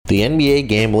The NBA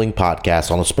Gambling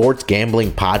Podcast on the Sports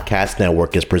Gambling Podcast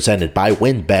Network is presented by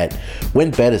WynnBET.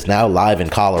 WynnBET is now live in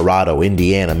Colorado,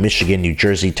 Indiana, Michigan, New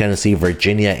Jersey, Tennessee,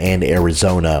 Virginia, and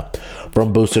Arizona.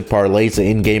 From boosted parlays to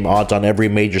in-game odds on every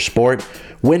major sport,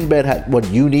 WynnBET has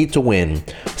what you need to win.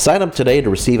 Sign up today to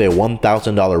receive a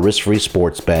 $1,000 risk-free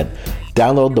sports bet.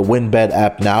 Download the WynnBET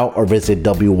app now or visit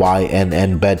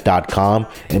wynnbet.com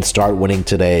and start winning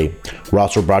today. We're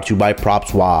also brought to you by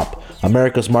PropSwap,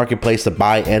 America's marketplace to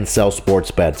buy and sell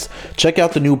sports bets. Check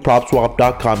out the new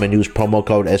PropSwap.com and use promo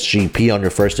code SGP on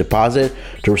your first deposit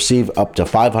to receive up to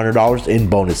 $500 in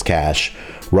bonus cash.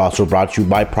 We're also brought to you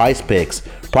by PrizePicks.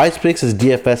 PrizePicks is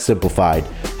DFS simplified.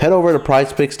 Head over to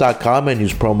PrizePicks.com and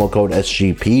use promo code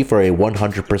SGP for a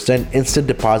 100% instant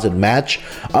deposit match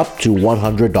up to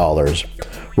 $100.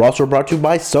 We're also brought to you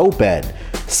by SoBet.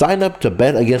 Sign up to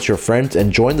bet against your friends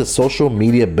and join the social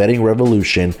media betting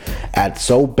revolution at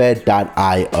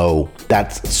SoBet.io.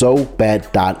 That's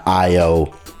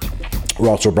SoBet.io. We're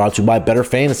also brought to you by Better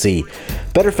Fantasy.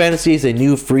 Better Fantasy is a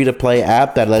new free-to-play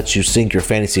app that lets you sync your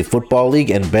fantasy football league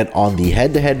and bet on the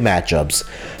head-to-head matchups.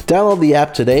 Download the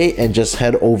app today and just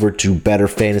head over to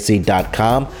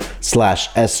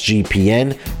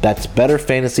betterfantasy.com/SGPN. That's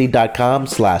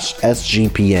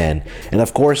betterfantasy.com/SGPN. And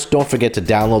of course, don't forget to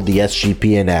download the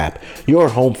SGPN app, your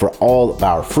home for all of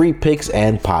our free picks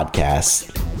and podcasts.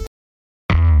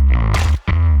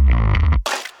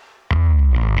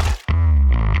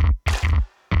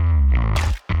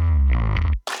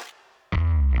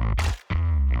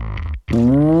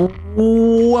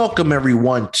 Welcome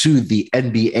everyone to the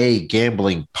NBA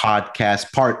Gambling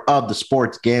Podcast, part of the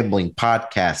Sports Gambling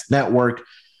Podcast Network,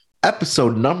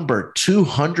 episode number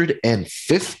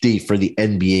 250 for the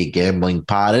NBA Gambling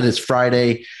Pod. It is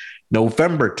Friday,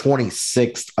 November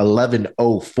 26th,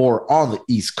 11:04 on the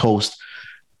East Coast.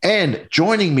 And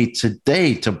joining me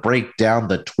today to break down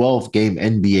the 12-game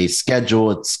NBA schedule,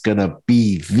 it's going to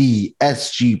be the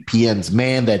SGPN's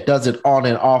man that does it on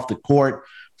and off the court,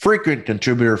 frequent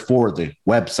contributor for the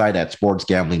website at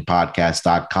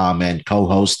sportsgamblingpodcast.com and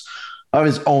co-host of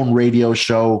his own radio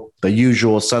show, the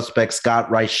usual suspect, Scott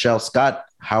Reichel. Scott,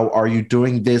 how are you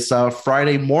doing this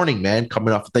Friday morning, man,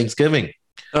 coming off of Thanksgiving?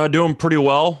 Doing pretty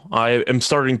well. I am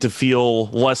starting to feel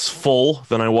less full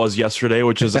than I was yesterday,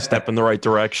 which is a step in the right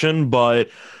direction, but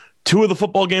two of the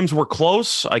football games were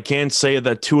close. I can't say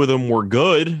that two of them were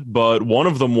good, but one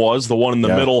of them was the one in the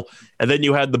middle. And then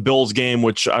you had the Bills game,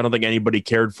 which I don't think anybody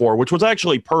cared for, which was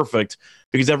actually perfect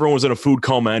because everyone was in a food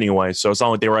coma anyway. So it's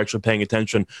not like they were actually paying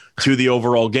attention to the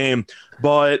overall game.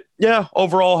 But yeah,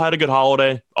 overall had a good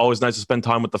holiday. Always nice to spend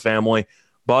time with the family.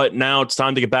 But now it's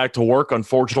time to get back to work.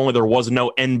 Unfortunately, there was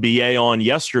no NBA on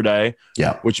yesterday,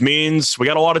 which means we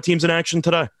got a lot of teams in action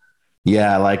today.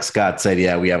 Yeah, like Scott said,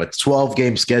 we have a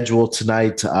 12-game schedule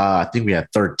tonight. I think we had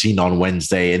 13 on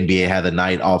Wednesday. NBA had the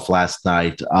night off last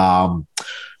night. How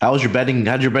was your betting?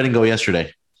 How did your betting go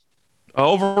yesterday?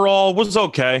 Overall, was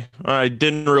okay. I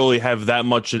didn't really have that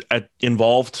much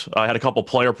involved. I had a couple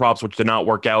player props, which did not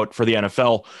work out for the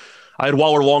NFL. I had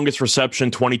Waller longest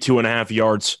reception, 22.5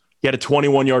 yards. He had a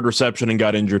 21-yard reception and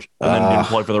got injured and then didn't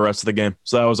play for the rest of the game.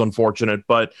 So that was unfortunate,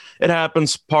 but it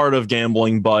happens, part of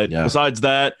gambling. But besides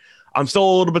that, I'm still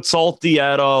a little bit salty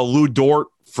at Lou Dort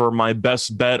for my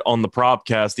best bet on the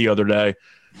Propcast the other day.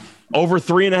 Over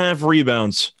 3.5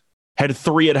 rebounds, had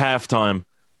 3 at halftime,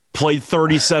 played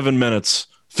 37 minutes,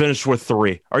 finished with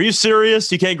 3. Are you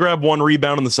serious? You can't grab 1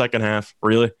 rebound in the second half?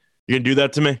 Really? You can do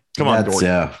that to me? Come on, Dort.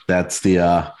 Yeah, that's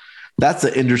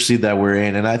the industry that we're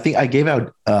in. And I think I gave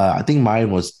out, I think mine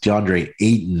was DeAndre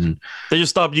Ayton. They just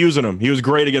stopped using him. He was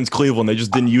great against Cleveland. They just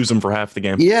didn't use him for half the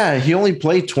game. Yeah, he only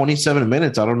played 27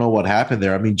 minutes. I don't know what happened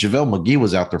there. I mean, JaVale McGee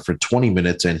was out there for 20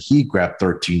 minutes and he grabbed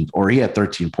 13, or he had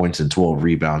 13 points and 12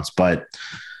 rebounds. But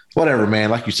whatever,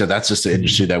 man. Like you said, that's just the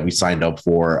industry that we signed up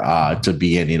for to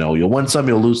be in. You know, you'll win some,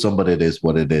 you'll lose some, but it is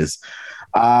what it is.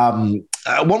 One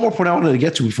more point I wanted to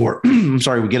get to before I'm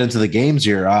sorry, we get into the games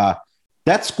here.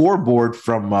 That scoreboard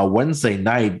from Wednesday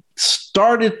night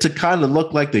started to kind of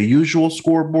look like the usual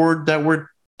scoreboard that we're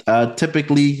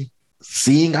typically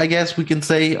seeing, I guess we can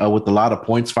say, with a lot of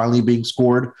points finally being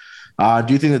scored. Do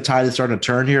you think the tide is starting to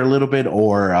turn here a little bit,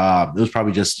 or it was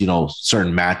probably just,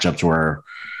 certain matchups where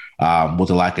with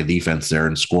the lack of defense there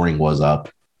and scoring was up?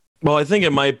 Well, I think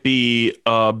it might be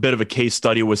a bit of a case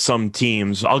study with some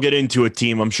teams. I'll get into a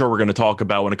team I'm sure we're going to talk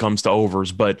about when it comes to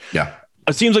overs, but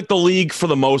it seems like the league, for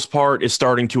the most part, is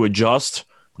starting to adjust.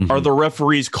 Mm-hmm. Are the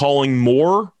referees calling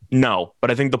more? No, but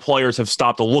I think the players have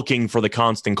stopped looking for the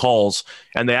constant calls,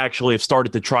 and they actually have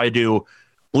started to try to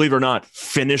believe it or not,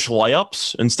 finish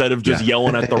layups instead of just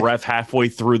yelling at the ref halfway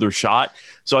through their shot.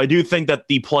 So I do think that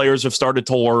the players have started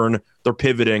to learn. They're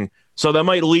pivoting. So that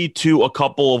might lead to a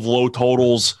couple of low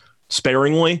totals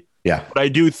sparingly. Yeah. But I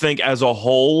do think as a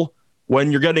whole,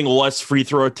 when you're getting less free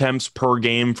throw attempts per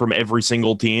game from every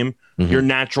single team, you're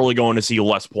naturally going to see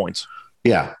less points.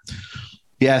 Yeah.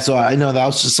 Yeah, so I know that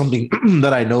was just something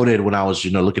that I noted when I was,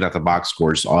 looking at the box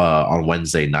scores on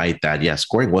Wednesday night that,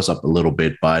 scoring was up a little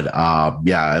bit, but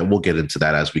we'll get into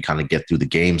that as we kind of get through the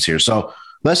games here. So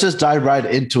let's just dive right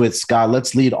into it, Scott.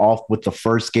 Let's lead off with the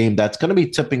first game that's going to be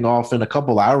tipping off in a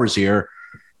couple hours here.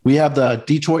 We have the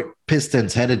Detroit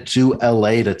Pistons headed to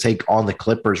LA to take on the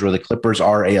Clippers, where the Clippers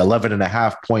are a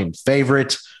 11.5-point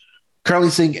favorite. Currently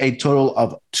seeing a total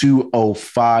of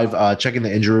 205. Checking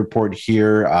the injury report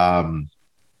here.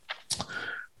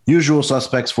 Usual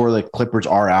suspects for the Clippers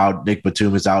are out. Nick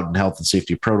Batum is out in health and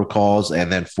safety protocols.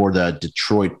 And then for the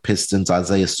Detroit Pistons,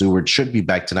 Isaiah Stewart should be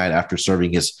back tonight after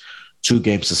serving his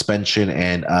 2-game suspension.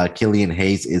 And Killian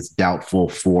Hayes is doubtful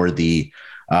for the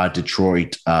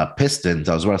Detroit Pistons.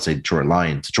 I was about to say Detroit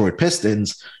Lions. Detroit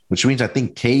Pistons, which means I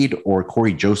think Cade or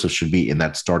Corey Joseph should be in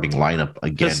that starting lineup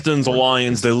again. Pistons,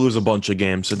 Lions, they lose a bunch of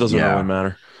games. It doesn't really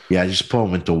matter. Yeah, just put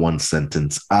them into one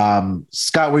sentence.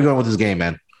 Scott, where are you going with this game,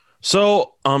 man?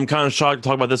 So I'm kind of shocked to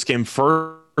talk about this game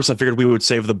first. I figured we would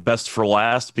save the best for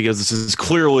last because this is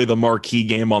clearly the marquee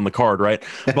game on the card, right?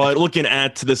 But looking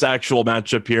at this actual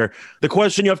matchup here, the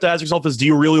question you have to ask yourself is, do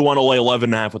you really want to lay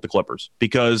 11.5 with the Clippers?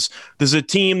 Because this is a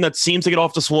team that seems to get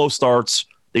off to slow starts.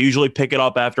 They usually pick it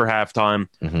up after halftime,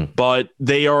 but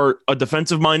they are a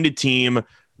defensive-minded team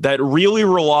that really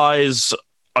relies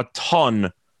a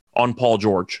ton on Paul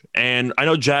George. And I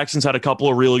know Jackson's had a couple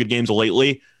of really good games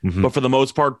lately, but for the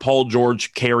most part, Paul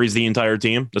George carries the entire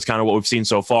team. That's kind of what we've seen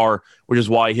so far, which is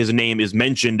why his name is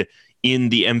mentioned in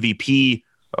the MVP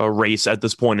race at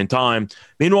this point in time.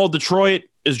 Meanwhile, Detroit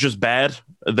is just bad.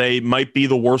 They might be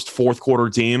the worst fourth quarter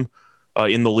team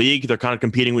in the league. They're kind of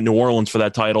competing with New Orleans for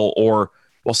that title, or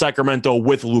Sacramento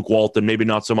with Luke Walton, maybe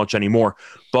not so much anymore.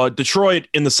 But Detroit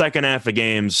in the second half of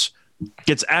games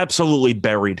gets absolutely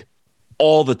buried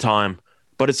all the time.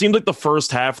 But it seems like the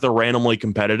first half, they're randomly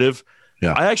competitive.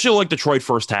 Yeah. I actually like Detroit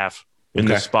first half in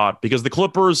this spot because the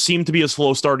Clippers seem to be a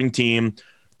slow starting team.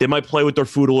 They might play with their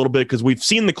food a little bit because we've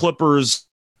seen the Clippers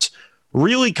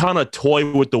really kind of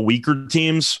toy with the weaker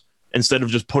teams instead of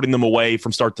just putting them away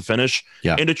from start to finish.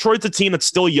 Yeah. And Detroit's a team that's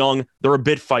still young. They're a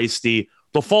bit feisty.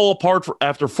 They'll fall apart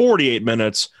after 48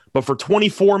 minutes, but for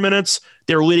 24 minutes,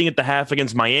 they're leading at the half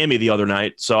against Miami the other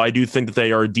night. So I do think that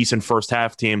they are a decent first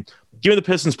half team. Give me the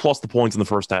Pistons plus the points in the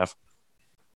first half.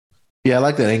 Yeah, I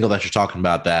like that angle that you're talking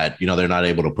about, that, they're not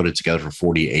able to put it together for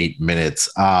 48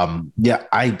 minutes.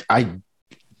 The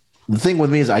thing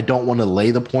with me is I don't want to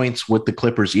lay the points with the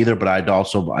Clippers either, but I don't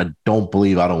want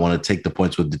to take the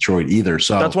points with Detroit either.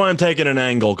 So that's why I'm taking an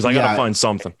angle, because I got to find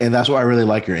something. And that's why I really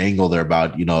like your angle there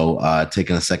about,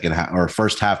 taking a second half or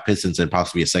first half Pistons and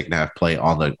possibly a second half play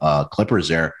on the Clippers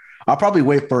there. I'll probably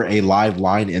wait for a live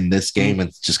line in this game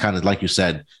and just kind of, like you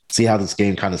said, see how this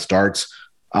game kind of starts.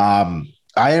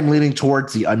 I am leaning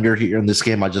towards the under here in this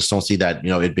game. I just don't see that,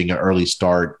 it being an early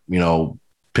start,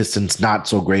 Pistons not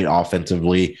so great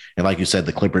offensively. And like you said,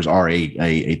 the Clippers are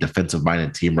a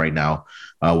defensive-minded team right now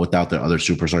without their other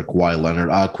superstar, Kawhi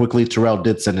Leonard. Quickly, Terrell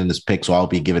did send in his pick, so I'll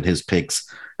be giving his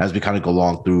picks as we kind of go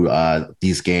along through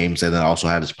these games, and then also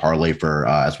have his parlay for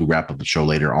as we wrap up the show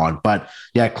later on. But,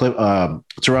 yeah,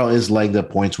 Terrell is laying the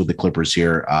points with the Clippers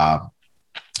here.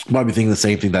 Probably thinking the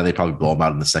same thing, that they probably blow them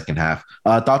out in the second half.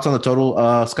 Thoughts on the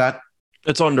total, Scott?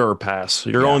 It's under a pass.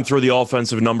 You're going through the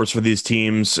offensive numbers for these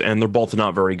teams, and they're both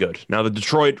not very good. Now, the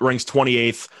Detroit ranks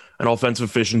 28th in offensive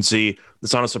efficiency.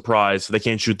 It's not a surprise. They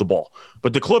can't shoot the ball.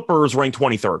 But the Clippers rank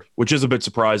 23rd, which is a bit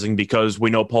surprising because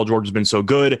we know Paul George has been so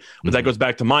good. But that goes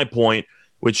back to my point,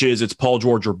 which is it's Paul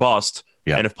George or bust.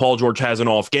 Yeah. And if Paul George has an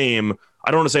off game, I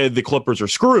don't want to say the Clippers are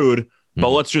screwed, but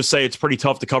let's just say it's pretty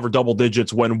tough to cover double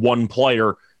digits when one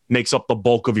player makes up the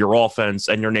bulk of your offense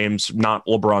and your name's not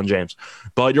LeBron James.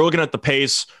 But you're looking at the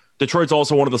pace. Detroit's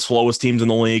also one of the slowest teams in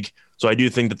the league, so I do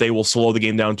think that they will slow the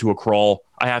game down to a crawl.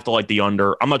 I have to like the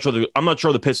under. I'm not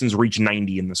sure the Pistons reach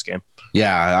 90 in this game.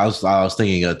 Yeah, I was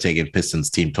thinking of taking Pistons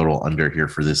team total under here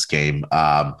for this game.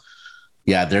 Their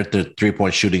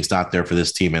 3-point shooting's not there for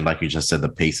this team, and like you just said, the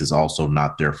pace is also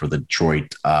not there for the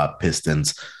Detroit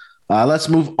Pistons. Let's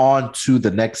move on to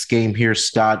the next game here,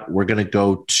 Scott. We're going to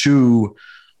go to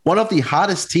one of the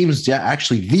hottest teams,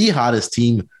 actually the hottest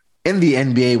team in the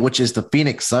NBA, which is the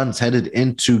Phoenix Suns headed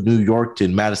into New York to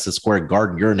Madison Square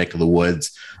Garden, your neck of the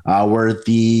woods, where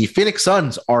the Phoenix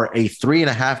Suns are a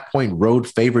 3.5-point road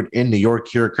favorite in New York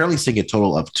here, currently seeing a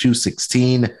total of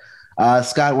 216.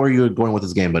 Scott, where are you going with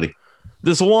this game, buddy?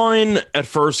 This line at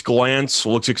first glance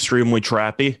looks extremely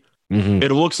trappy. Mm-hmm.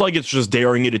 It looks like it's just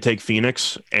daring you to take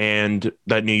Phoenix and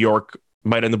that New York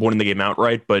might end up winning the game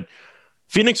outright, but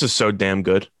Phoenix is so damn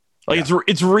good. Like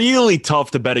it's really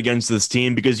tough to bet against this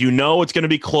team because you know it's going to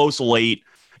be close late,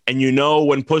 and you know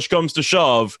when push comes to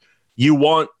shove, you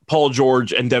want Paul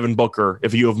George and Devin Booker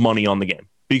if you have money on the game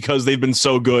because they've been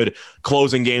so good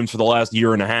closing games for the last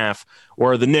year and a half,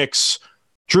 where the Knicks,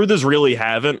 truth is, really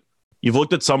haven't. You've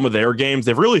looked at some of their games.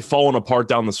 They've really fallen apart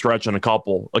down the stretch in a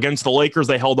couple. Against the Lakers,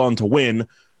 they held on to win.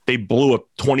 They blew a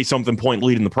 20-something point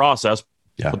lead in the process,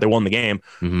 but they won the game.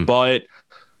 Mm-hmm. But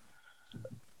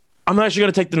I'm actually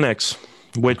going to take the Knicks,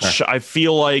 which I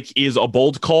feel like is a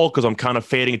bold call because I'm kind of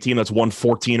fading a team that's won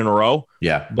 14 in a row.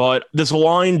 Yeah. But this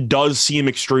line does seem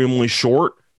extremely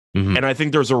short, and I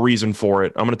think there's a reason for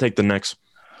it. I'm going to take the Knicks.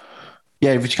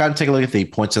 Yeah, if you kind of take a look at the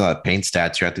points in the paint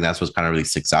stats here, I think that's what kind of really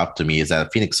sticks out to me is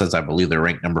that Phoenix Suns, I believe they're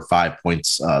ranked number 5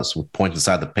 points, points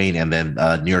inside the paint, and then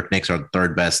New York Knicks are the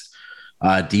third best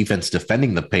defense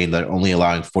defending the paint. They're only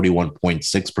allowing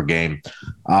 41.6 per game.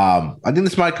 I think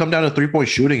this might come down to three-point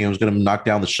shooting. It was going to knock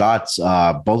down the shots.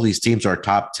 Both of these teams are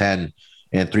top 10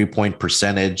 in three-point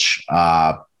percentage.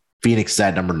 Phoenix is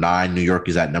at number 9. New York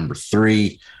is at number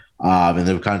 3. And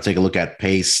then we kind of take a look at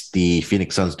pace. The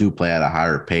Phoenix Suns do play at a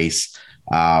higher pace.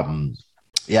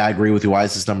 Yeah, I agree with you. Why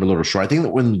is this number a little short? I think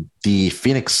that when the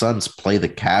Phoenix Suns play the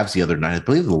Cavs the other night, I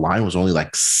believe the line was only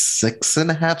like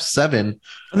 6.5, 7.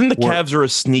 I think the Cavs are a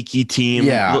sneaky team.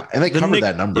 Yeah, and they covered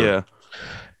that number. Yeah.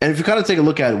 And if you kind of take a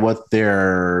look at what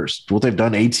they've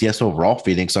done ATS overall,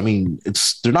 Phoenix, I mean,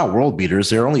 they're not world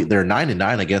beaters. They're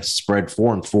 9-9 against spread,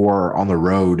 4-4 on the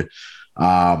road.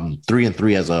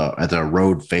 3-3 as a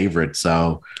road favorite.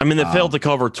 So I mean, they failed to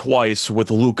cover twice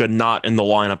with Luka not in the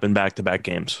lineup in back-to-back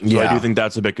games. So I do think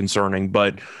that's a bit concerning.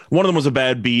 But one of them was a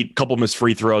bad beat, couple missed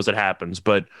free throws. It happens.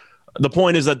 But the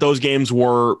point is that those games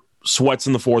were sweats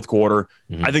in the fourth quarter.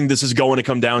 Mm-hmm. I think this is going to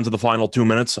come down to the final 2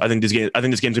 minutes. I think this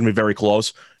game's going to be very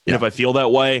close. And if I feel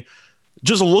that way,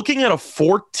 just looking at a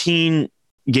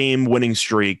 14-game winning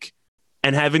streak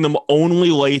and having them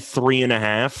only lay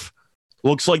 3.5.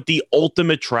 Looks like the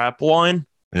ultimate trap line.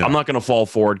 Yeah. I'm not going to fall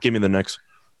for it. Give me the Knicks.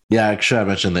 Yeah, actually, I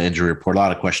mentioned the injury report. A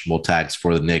lot of questionable tags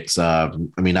for the Knicks. I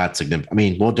mean, not significant. I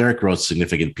mean, well, Derrick Rose,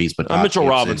 significant piece, but Mitchell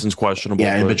Robinson's questionable.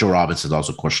 Yeah, and Mitchell Robinson's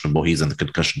also questionable. He's in the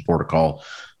concussion protocol.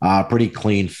 Pretty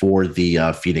clean for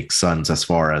the Phoenix Suns as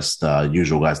far as the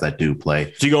usual guys that do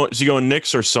play. So you going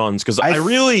Knicks or Suns? Because I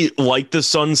really like the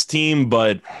Suns team,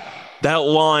 but that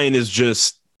line is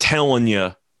just telling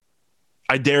you,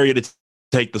 I dare you to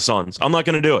take the Suns. I'm not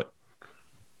going to do it.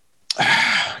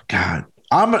 God,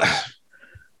 I'm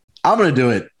going to do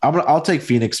it. I'll take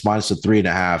Phoenix minus the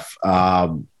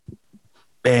 3.5.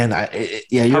 And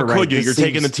you're right. You're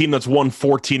taking the team that's won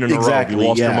 14 in a row. Have you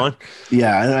lost your mind?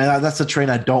 Yeah, and that's a train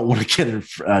I don't want to get in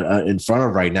front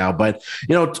of right now. But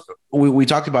we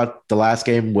talked about the last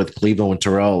game with Cleveland with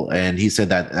Terrell, and he said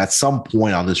that at some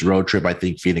point on this road trip, I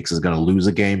think Phoenix is going to lose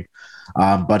a game.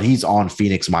 But he's on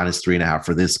Phoenix minus 3.5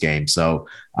 for this game. So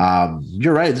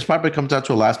you're right. This probably comes down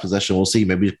to a last possession. We'll see,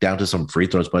 maybe down to some free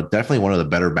throws, but definitely one of the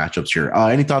better matchups here.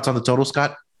 Any thoughts on the total,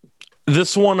 Scott?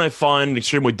 This one I find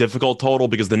extremely difficult total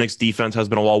because the Knicks defense has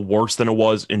been a lot worse than it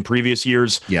was in previous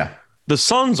years. Yeah. The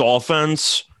Suns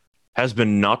offense has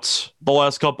been nuts the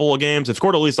last couple of games. They've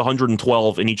scored at least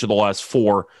 112 in each of the last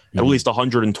 4, at least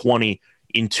 120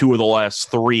 in 2 of the last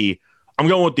 3. I'm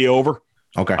going with the over.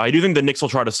 Okay. I do think the Knicks will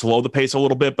try to slow the pace a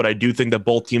little bit, but I do think that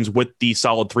both teams with the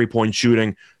solid 3-point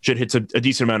shooting should hit a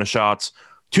decent amount of shots.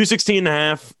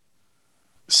 216.5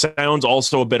 sounds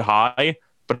also a bit high,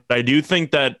 but I do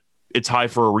think that it's high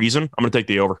for a reason. I'm going to take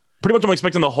the over. Pretty much I'm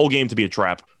expecting the whole game to be a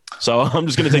trap. So I'm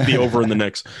just going to take the over in the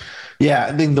Knicks. Yeah,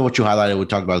 I think that what you highlighted, we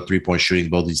talked about 3-point shooting.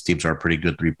 Both these teams are pretty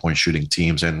good 3-point shooting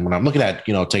teams. And when I'm looking at,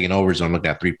 taking overs, I'm looking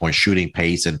at 3-point shooting,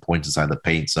 pace, and points inside the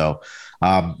paint. So,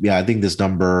 I think this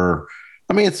number –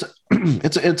 I mean,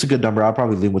 it's a good number. I'll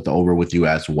probably lean with the over with you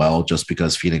as well, just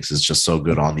because Phoenix is just so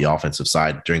good on the offensive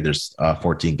side during their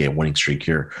 14-game winning streak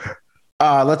here.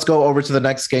 Let's go over to the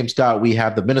next game, Scott. We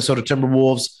have the Minnesota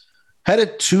Timberwolves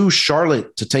headed to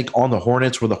Charlotte to take on the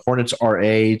Hornets, where the Hornets are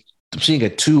I'm seeing a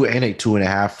 2 and a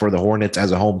 2.5 for the Hornets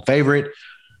as a home favorite.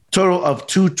 Total of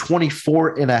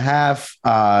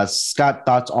 224.5. Scott,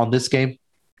 thoughts on this game?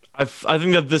 I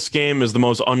think that this game is the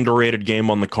most underrated game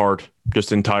on the card,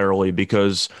 just entirely,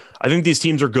 because I think these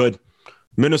teams are good.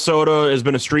 Minnesota has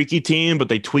been a streaky team, but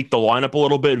they tweaked the lineup a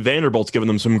little bit. Vanderbilt's given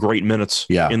them some great minutes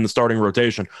in the starting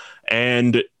rotation,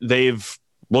 and they've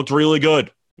looked really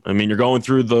good. I mean, you're going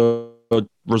through the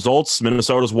results.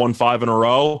 Minnesota's won 5 in a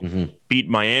row, beat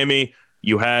Miami.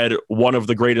 You had one of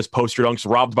the greatest poster dunks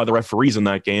robbed by the referees in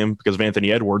that game because of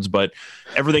Anthony Edwards, but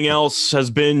everything else has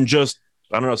been just,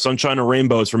 I don't know, sunshine and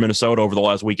rainbows for Minnesota over the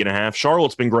last week and a half.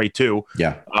 Charlotte's been great too.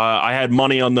 Yeah. I had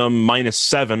money on them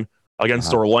 -7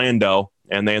 against Orlando,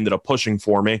 and they ended up pushing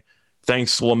for me.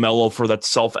 Thanks, LaMelo, for that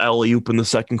self-alley-oop in the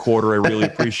second quarter. I really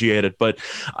appreciate it. But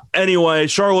anyway,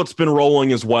 Charlotte's been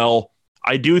rolling as well.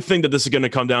 I do think that this is going to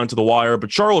come down to the wire,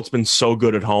 but Charlotte's been so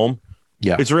good at home.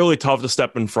 Yeah. It's really tough to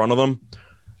step in front of them.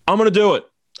 I'm going to do it.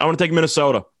 I'm going to take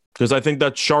Minnesota because I think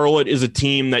that Charlotte is a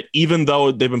team that, even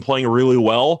though they've been playing really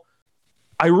well,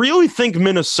 I really think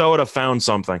Minnesota found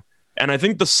something. And I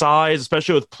think the size,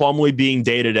 especially with Plumlee being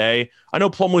day-to-day, I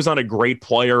know Plumlee's not a great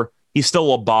player. He's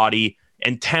still a body,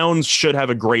 and Towns should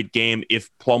have a great game if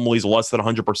Plumlee's less than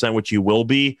 100%, which he will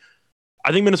be.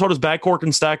 I think Minnesota's backcourt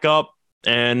can stack up,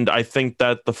 and I think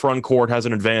that the front court has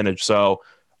an advantage. So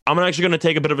I'm actually going to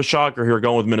take a bit of a shocker here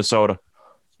going with Minnesota.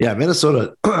 Yeah,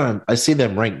 Minnesota, I see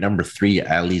them ranked number 3,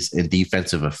 at least in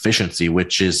defensive efficiency,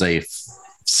 which is a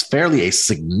fairly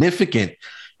significant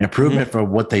improvement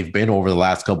from what they've been over the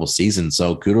last couple of seasons.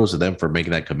 So kudos to them for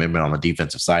making that commitment on the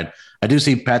defensive side. I do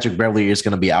see Patrick Beverley is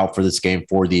going to be out for this game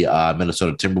for the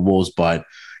Minnesota Timberwolves, but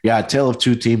yeah, a tale of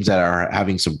two teams that are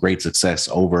having some great success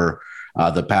over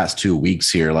the past 2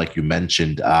 weeks here, like you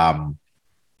mentioned.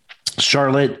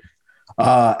 Charlotte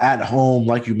at home,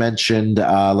 like you mentioned,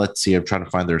 let's see, I'm trying to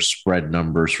find their spread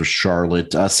numbers for Charlotte.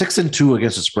 6-2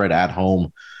 against the spread at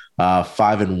home,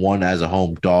 5-1 as a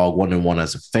home dog, 1-1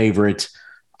 as a favorite.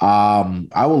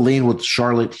 I will lean with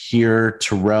Charlotte here.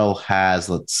 Terrell has,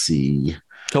 let's see.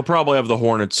 He'll probably have the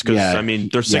Hornets because, I mean,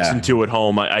 they're 6-2 at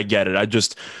home. I get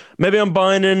it. Maybe I'm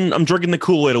drinking the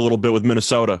Kool-Aid a little bit with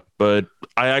Minnesota, but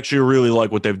I actually really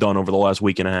like what they've done over the last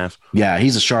week and a half. Yeah,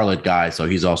 he's a Charlotte guy, so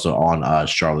he's also on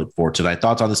Charlotte for tonight.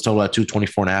 Thoughts on this total at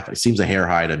 224.5? It seems a hair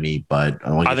high to me, but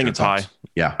I think it's high.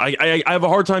 Yeah. I have a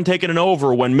hard time taking an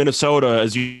over when Minnesota,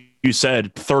 as you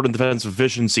said, third in defensive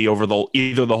efficiency over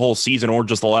either the whole season or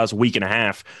just the last week and a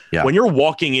half. Yeah. When you're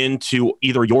walking into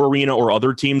either your arena or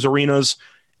other teams' arenas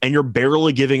and you're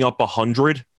barely giving up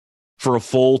 100 for a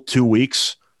full 2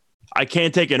 weeks, I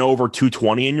can't take an over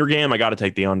 220 in your game. I got to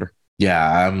take the under.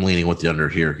 Yeah, I'm leaning with the under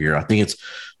here. I think it's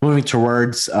moving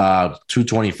towards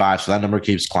 225, so that number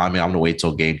keeps climbing. I'm going to wait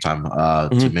till game time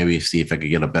to maybe see if I could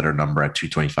get a better number at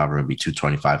 225 or maybe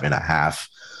 225.5.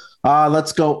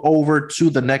 Let's go over to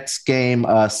the next game.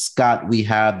 Scott, we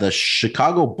have the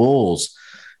Chicago Bulls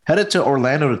headed to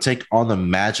Orlando to take on the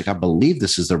Magic. I believe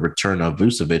this is the return of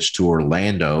Vucevic to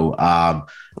Orlando.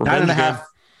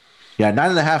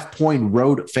 9.5 point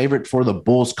road favorite for the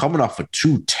Bulls, coming off of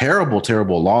 2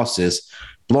 terrible losses,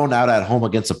 blown out at home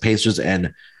against the Pacers.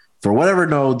 And for whatever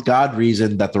God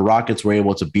reason that the Rockets were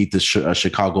able to beat the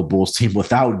Chicago Bulls team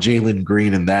without Jalen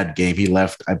Green in that game. He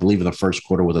left, I believe, in the first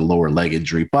quarter with a lower leg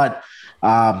injury. But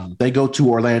they go to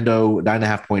Orlando,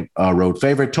 9.5 point road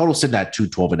favorite. Total sitting at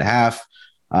 212.5.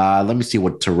 Let me see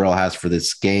what Terrell has for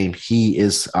this game. He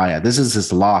is, this is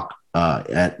his lock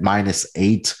at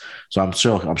 -8. So I'm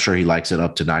sure he likes it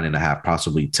up to 9.5,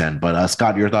 possibly 10. But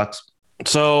Scott, your thoughts?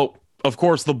 So, of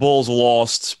course, the Bulls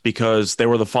lost because they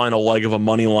were the final leg of a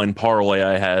money line parlay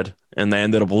I had, and they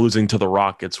ended up losing to the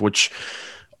Rockets, which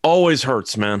always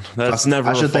hurts, man. That's never.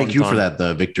 I should thank you time. for that,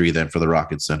 the victory then for the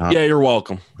Rockets, then, huh? Yeah, you're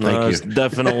welcome. Thank you. It's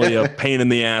definitely a pain in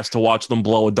the ass to watch them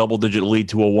blow a double-digit lead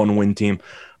to a 1-win team,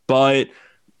 but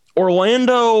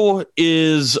Orlando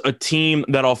is a team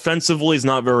that offensively is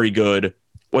not very good.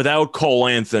 Without Cole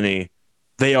Anthony,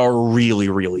 they are really,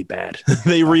 really bad.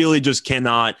 They really just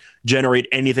cannot generate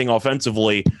anything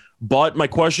offensively. But my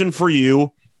question for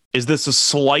you, is this a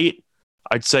slight,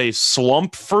 I'd say,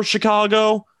 slump for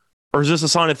Chicago, or is this a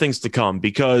sign of things to come?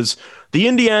 Because the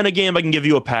Indiana game, I can give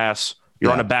you a pass.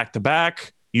 You're on a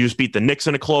back-to-back. You just beat the Knicks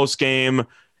in a close game,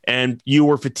 and you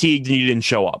were fatigued and you didn't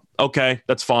show up. Okay,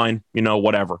 that's fine.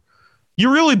 Whatever. You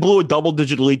really blew a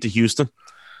double-digit lead to Houston.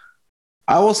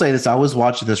 I will say this. I was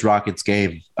watching this Rockets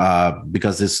game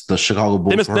because the Chicago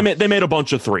Bulls. They made a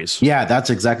bunch of threes. Yeah, that's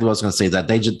exactly what I was going to say. That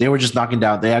they were just knocking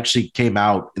down. They actually came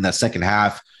out in that second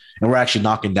half and were actually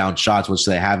knocking down shots, which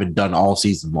they haven't done all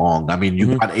season long. I mean,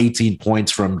 you got 18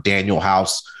 points from Daniel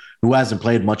House, who hasn't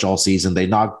played much all season. They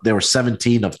were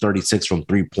 17 of 36 from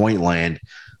 3-point land.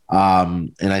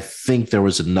 And I think there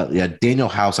was another. Yeah, Daniel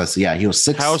House. He was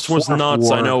 6. House was nuts.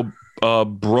 4.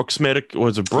 Brooks made it.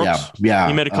 Was it Brooks? Yeah.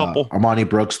 He made a couple. Armani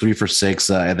Brooks 3 for 6,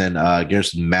 and then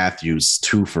Garrison Matthews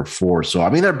 2 for 4. So I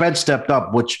mean, their bench stepped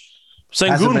up, which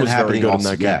Sengun was very good in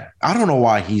that game. Yeah, I don't know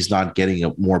why he's not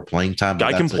getting more playing time.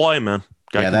 Guy can play, man.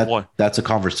 Guy can play. That's a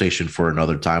conversation for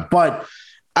another time. But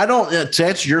I don't. To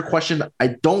answer your question, I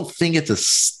don't think it's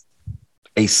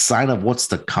a sign of what's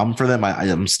to come for them.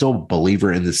 I'm still a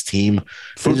believer in this team.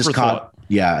 Food for thought.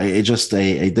 Yeah, it just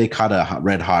they caught a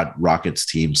red hot Rockets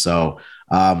team. So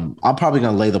I'm probably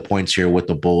gonna lay the points here with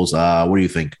the Bulls. What do you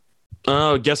think?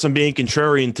 Guess I'm being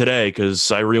contrarian today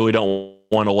because I really don't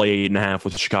want to lay 8.5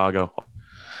 with Chicago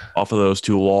off of those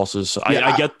 2 losses. Yeah,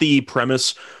 I get the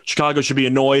premise. Chicago should be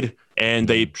annoyed and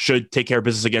they should take care of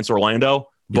business against Orlando.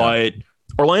 Yeah. But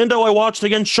Orlando, I watched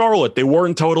against Charlotte. They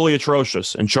weren't totally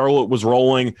atrocious, and Charlotte was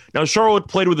rolling. Now, Charlotte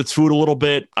played with its food a little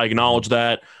bit. I acknowledge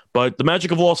that. But the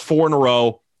Magic have lost 4 in a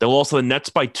row. They lost to the Nets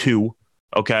by 2.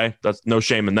 Okay, that's no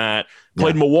shame in that.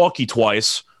 Played Milwaukee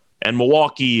twice, and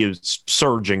Milwaukee is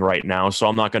surging right now, so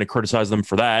I'm not going to criticize them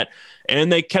for that.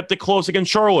 And they kept it close against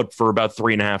Charlotte for about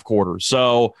 3.5 quarters.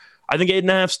 So I think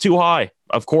 8.5 is too high.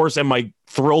 Of course, am I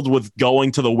thrilled with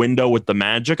going to the window with the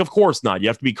Magic? Of course not. You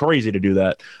have to be crazy to do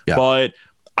that. Yeah. But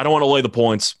I don't want to lay the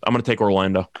points. I'm going to take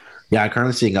Orlando. Yeah, I'm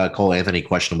currently seeing Cole Anthony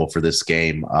questionable for this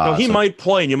game. No, he might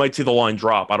play, and you might see the line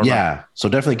drop. I don't know. Yeah, so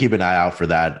definitely keep an eye out for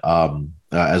that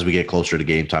as we get closer to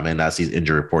game time and as these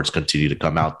injury reports continue to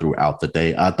come out throughout the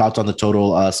day. Thoughts on the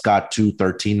total, Scott?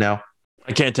 213 now?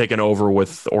 I can't take an over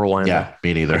with Orlando. Yeah,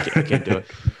 me neither. I can't do it.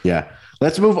 Yeah.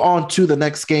 Let's move on to the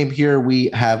next game here. We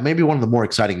have maybe one of the more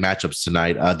exciting matchups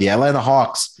tonight. The Atlanta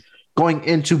Hawks going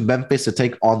into Memphis to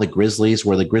take on the Grizzlies,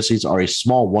 where the Grizzlies are a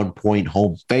small 1-point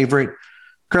home favorite.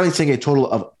 Currently seeing a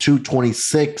total of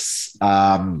 226.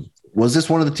 Was this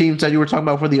one of the teams that you were talking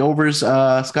about for the overs,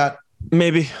 Scott?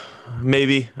 Maybe.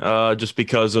 Just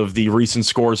because of the recent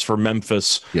scores for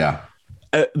Memphis. Yeah.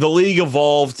 The league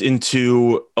evolved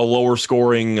into a lower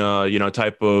scoring,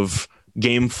 type of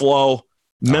game flow.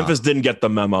 Memphis didn't get the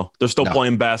memo. They're still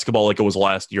playing basketball like it was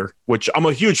last year, which I'm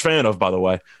a huge fan of, by the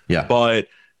way. Yeah. But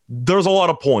there's a lot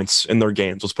of points in their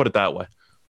games. Let's put it that way.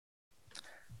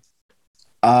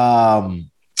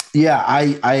 Yeah,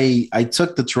 I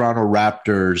took the Toronto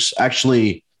Raptors.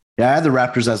 Actually, I had the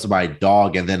Raptors as my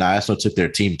dog, and then I also took their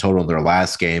team total in their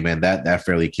last game, and that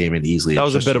fairly came in easily. That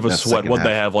was a bit of a sweat. What'd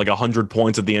they have, like 100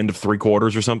 points at the end of 3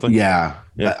 quarters or something? Yeah.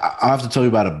 I'll have to tell you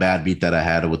about a bad beat that I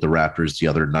had with the Raptors the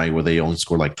other night where they only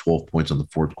scored like 12 points in the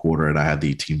 4th quarter, and I had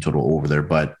the team total over there.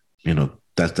 But,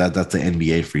 that's the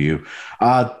NBA for you.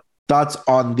 Thoughts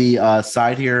on the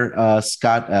side here,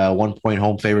 Scott? 1-point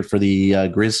home favorite for the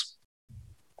Grizz?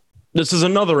 This is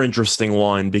another interesting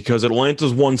line because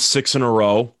Atlanta's won 6 in a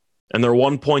row, and they're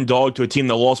 1-point dog to a team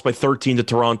that lost by 13 to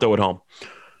Toronto at home.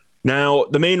 Now,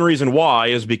 the main reason why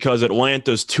is because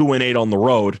Atlanta's 2-8 on the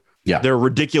road. Yeah. They're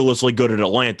ridiculously good at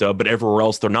Atlanta, but everywhere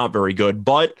else they're not very good.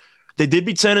 But they did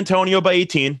beat San Antonio by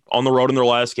 18 on the road in their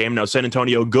last game. Now, San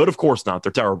Antonio, good? Of course not.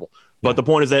 They're terrible. But the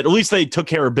point is that at least they took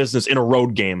care of business in a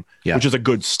road game, which is a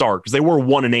good start because they were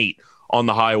 1-8 on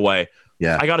the highway.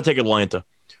 Yeah. I got to take Atlanta.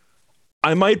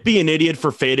 I might be an idiot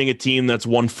for fading a team that's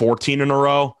won 14 in a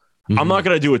row. Mm-hmm. I'm not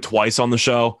going to do it twice on the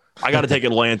show. I got to take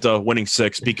Atlanta winning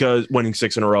 6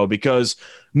 in a row because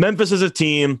Memphis is a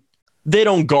team, they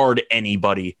don't guard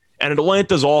anybody. And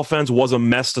Atlanta's offense was a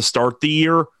mess to start the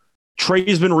year.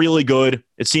 Trey's been really good.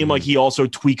 It seemed like he also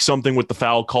tweaked something with the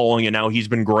foul calling, and now he's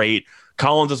been great.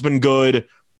 Collins has been good.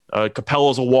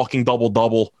 Capella's a walking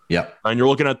double-double. Yep. And you're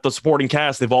looking at the supporting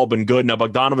cast. They've all been good. Now,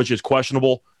 Bogdanovich is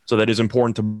questionable, so that is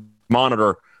important to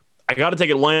monitor. I got to take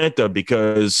Atlanta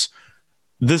because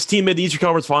this team made the Eastern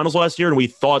Conference Finals last year, and we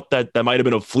thought that might have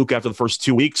been a fluke after the first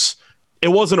 2 weeks. It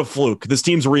wasn't a fluke. This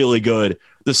team's really good.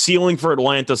 The ceiling for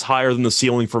Atlanta is higher than the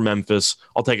ceiling for Memphis.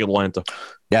 I'll take Atlanta.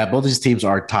 Yeah, both these teams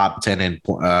are top 10 in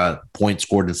points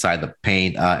scored inside the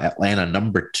paint. Atlanta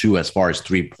number 2 as far as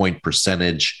 3-point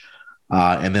percentage.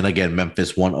 And then again,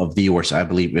 Memphis, one of the worst, I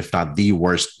believe, if not the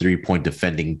worst 3-point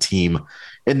defending team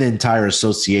in the entire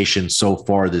association so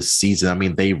far this season. I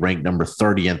mean, they rank number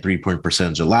 30 in 3-point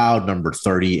percentage allowed, number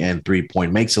 30 in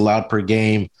 3-point makes allowed per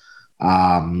game.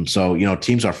 So,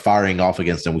 teams are firing off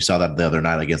against them. We saw that the other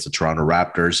night against the Toronto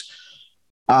Raptors.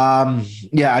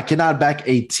 I cannot back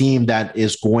a team that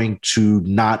is going to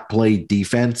not play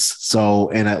defense. So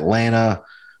in Atlanta,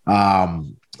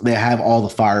 they have all the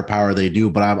firepower they do,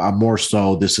 but I'm more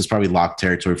so, this is probably locked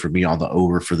territory for me on the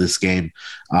over for this game.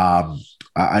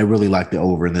 I really like the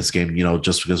over in this game,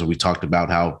 just because we talked about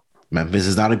how Memphis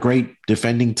is not a great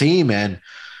defending team, and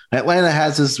Atlanta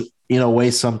has this, in a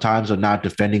way sometimes are not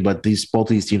defending, but both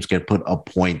these teams can put up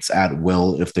points at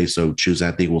will if they so choose.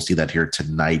 And I think we'll see that here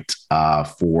tonight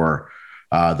for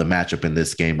the matchup in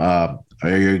this game. Are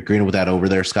you agreeing with that over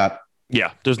there, Scott?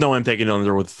 Yeah, there's no way I'm taking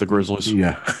under with the Grizzlies.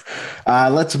 Yeah.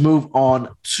 Let's move on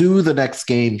to the next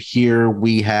game here.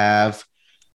 We have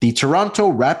the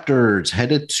Toronto Raptors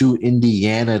headed to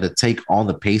Indiana to take on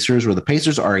the Pacers, where the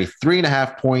Pacers are a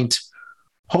 3.5-point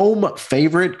home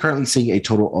favorite, currently seeing a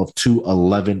total of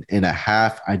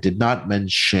 211.5. I did not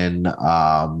mention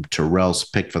Terrell's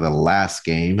pick for the last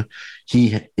game.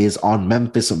 He is on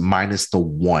Memphis minus the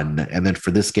 1. And then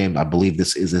for this game, I believe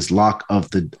this is his his dog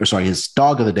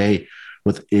of the day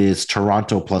is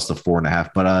Toronto plus the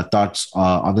 4.5. But thoughts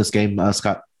on this game,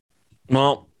 Scott?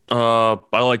 Well,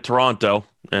 I like Toronto,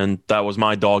 and that was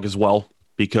my dog as well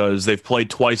because they've played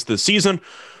twice this season.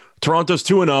 Toronto's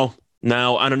 2-0.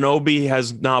 Now, Anunoby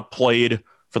has not played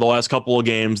for the last couple of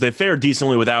games. They fared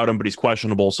decently without him, but he's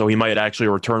questionable, so he might actually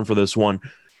return for this one.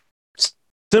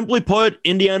 Simply put,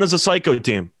 Indiana's a psycho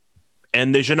team,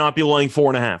 and they should not be laying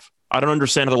 4.5. I don't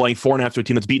understand how they're laying 4.5 to a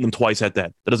team that's beaten them twice at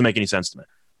that. That doesn't make any sense to me.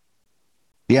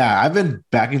 Yeah, I've been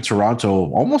backing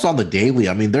Toronto almost on the daily.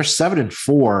 I mean, they're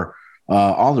 7-4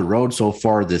 on the road so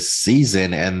far this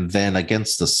season, and then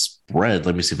against the spread,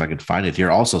 let me see if I can find it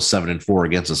here. Also 7-4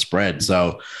 against the spread.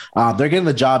 So they're getting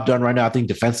the job done right now. I think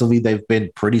defensively they've been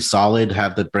pretty solid.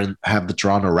 Have the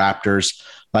Toronto Raptors,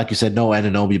 like you said, no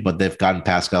Anunoby, but they've gotten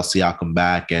Pascal Siakam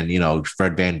back, and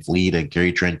Fred VanVleet and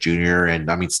Gary Trent Jr. and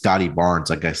I mean Scotty Barnes.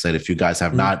 Like I said, if you guys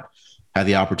have not had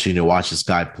the opportunity to watch this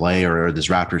guy play or this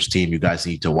Raptors team, you guys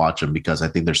need to watch him because I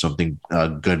think there's something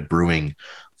good brewing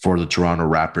for the Toronto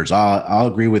Raptors. I'll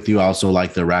agree with you. I also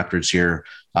like the Raptors here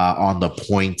on the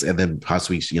points, and then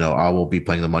possibly, I will be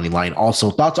playing the money line. Also,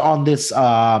 thoughts on this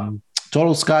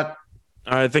total, Scott?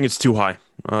 I think it's too high.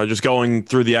 Just going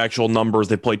through the actual numbers,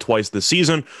 they played twice this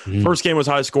season. First game was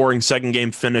high scoring. Second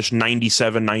game finished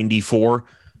 97-94.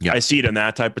 Yeah. I see it in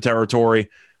that type of territory.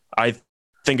 I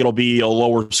think it'll be a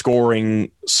lower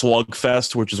scoring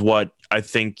slugfest, which is what I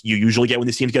think you usually get when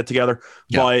these teams get together.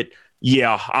 Yeah. But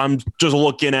yeah, I'm just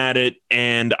looking at it,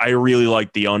 and I really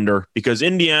like the under because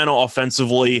Indiana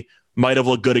offensively might have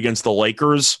looked good against the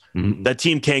Lakers. That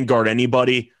team can't guard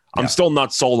anybody. I'm still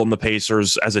not sold on the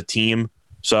Pacers as a team.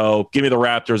 So give me the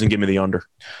Raptors and give me the under.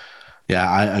 Yeah,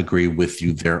 I agree with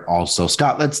you there also.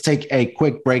 Scott, let's take a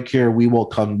quick break here. We will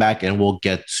come back and we'll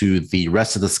get to the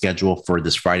rest of the schedule for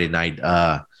this Friday night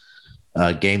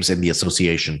games in the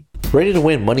association. Ready to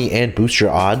win money and boost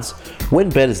your odds?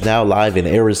 WynnBET is now live in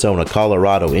Arizona,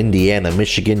 Colorado, Indiana,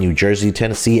 Michigan, New Jersey,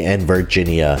 Tennessee, and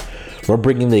Virginia. We're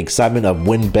bringing the excitement of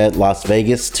WynnBET Las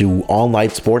Vegas to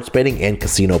online sports betting and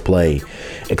casino play.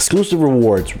 Exclusive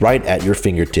rewards right at your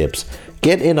fingertips.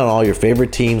 Get in on all your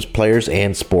favorite teams, players,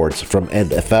 and sports from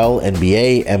NFL,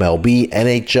 NBA, MLB,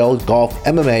 NHL, golf,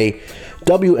 MMA,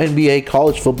 WNBA,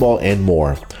 college football, and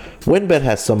more. WynnBET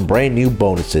has some brand new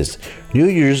bonuses. New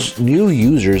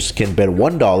users can bet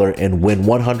 $1 and win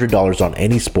 $100 on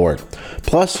any sport.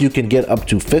 Plus, you can get up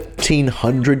to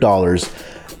 $1,500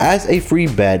 as a free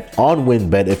bet on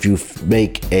WynnBET if you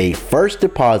make a first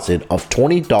deposit of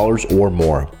 $20 or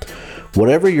more.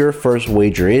 Whatever your first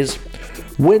wager is,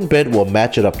 WynnBET will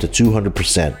match it up to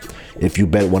 200%. If you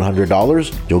bet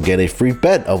 $100, you'll get a free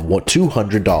bet of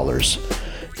 $200.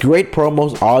 Great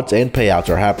promos, odds, and payouts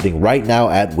are happening right now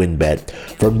at WynnBET.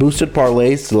 From boosted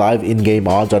parlays to live in-game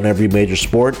odds on every major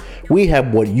sport, we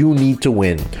have what you need to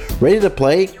win. Ready to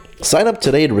play? Sign up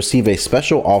today to receive a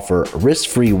special offer,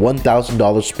 risk-free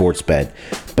 $1,000 sports bet.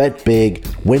 Bet big,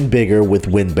 win bigger with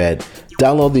WynnBET.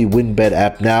 Download the WynnBET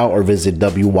app now or visit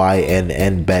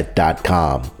wynnbet.com.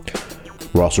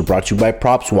 We're also brought to you by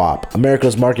PropSwap,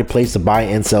 America's marketplace to buy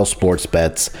and sell sports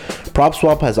bets.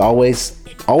 PropSwap has always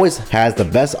has the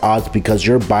best odds because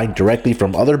you're buying directly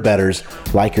from other bettors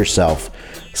like yourself.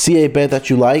 See a bet that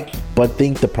you like but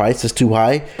think the price is too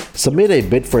high? Submit a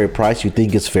bid for a price you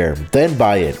think is fair, then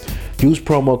buy it. Use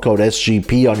promo code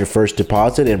SGP on your first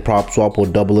deposit and PropSwap will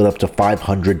double it up to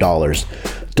 $500.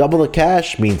 Double the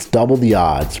cash means double the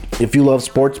odds. If you love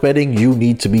sports betting, you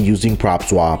need to be using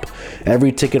PropSwap.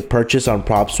 Every ticket purchased on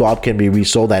PropSwap can be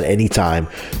resold at any time,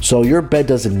 so your bet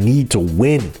doesn't need to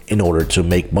win in order to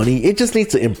make money, it just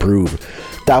needs to improve.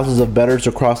 Thousands of bettors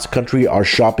across the country are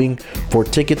shopping for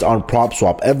tickets on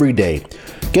PropSwap every day.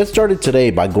 Get started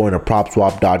today by going to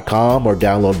PropSwap.com or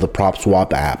download the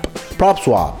PropSwap app.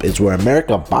 PropSwap is where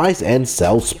America buys and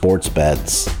sells sports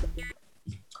bets.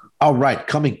 All right,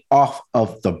 coming off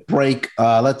of the break,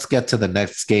 let's get to the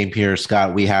next game here,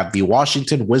 Scott. We have the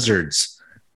Washington Wizards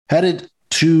headed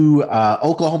to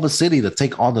Oklahoma City to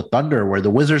take on the Thunder, where the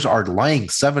Wizards are laying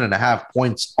 7.5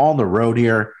 points on the road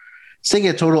here, seeing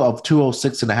a total of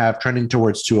 206.5, trending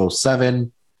towards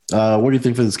 207. What do you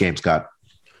think for this game, Scott?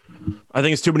 I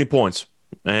think it's too many points.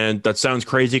 And that sounds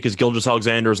crazy because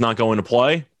Gilgeous-Alexander is not going to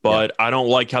play, but I don't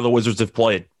like how the Wizards have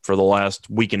played for the last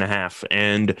week and a half.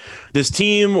 And this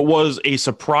team was a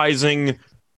surprising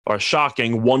or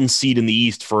shocking 1 seed in the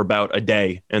East for about a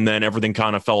day, and then everything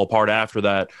kind of fell apart after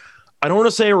that. I don't want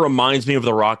to say it reminds me of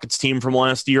the Rockets team from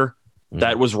last year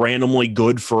that was randomly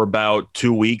good for about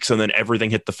 2 weeks, and then everything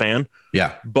hit the fan.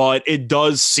 Yeah. But it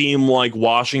does seem like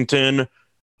Washington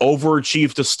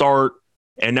overachieved to start,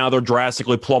 and now they're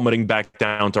drastically plummeting back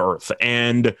down to earth.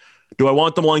 And do I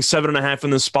want them laying 7.5 in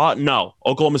this spot? No.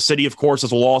 Oklahoma City, of course,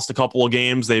 has lost a couple of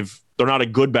games. They're not a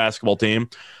good basketball team,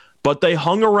 but they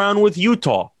hung around with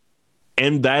Utah,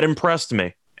 and that impressed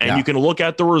me. And you can look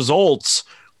at the results.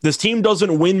 This team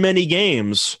doesn't win many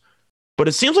games, but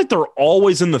it seems like they're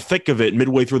always in the thick of it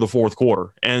midway through the fourth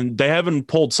quarter. And they haven't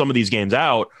pulled some of these games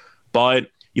out, but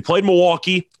you played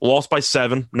Milwaukee, lost by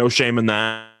 7. No shame in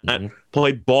that.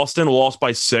 Played Boston, lost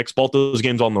by 6. Both those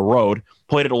games on the road.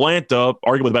 Played Atlanta,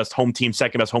 arguably the best home team,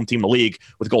 second best home team in the league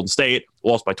with Golden State.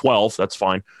 Lost by 12. That's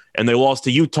fine. And they lost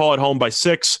to Utah at home by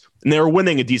 6, and they were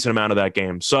winning a decent amount of that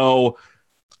game. So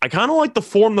I kind of like the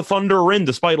form the Thunder are in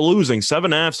despite losing.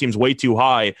 7.5 seems way too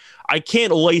high. I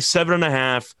can't lay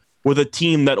 7.5 with a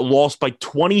team that lost by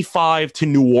 25 to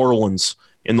New Orleans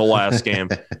in the last game.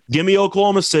 Give me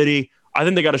Oklahoma City. I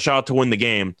think they got a shot to win the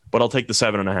game, but I'll take the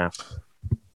 7.5.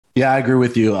 Yeah, I agree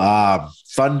with you.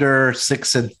 Thunder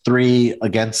 6-3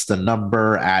 against the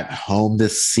number at home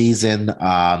this season.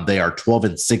 They are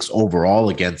 12-6 overall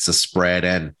against the spread,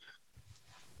 and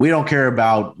we don't care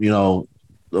about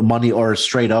money or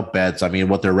straight up bets. I mean,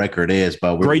 what their record is,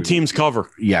 but great teams cover.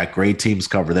 Yeah, great teams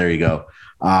cover. There you go.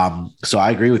 So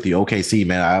I agree with you. OKC,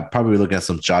 man, I'll probably look at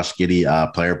some Josh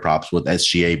Giddey player props with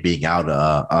SGA being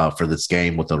out for this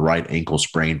game with the right ankle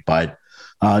sprain. But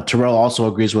Terrell also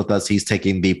agrees with us. He's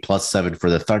taking the +7 for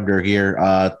the Thunder here.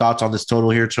 Thoughts on this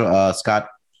total here, Scott?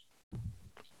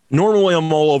 Normally,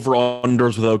 I'm all over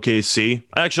unders with OKC.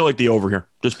 I actually like the over here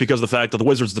just because of the fact that the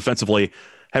Wizards defensively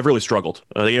have really struggled.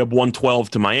 They have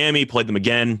 112 to Miami, played them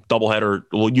again, doubleheader,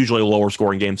 usually a lower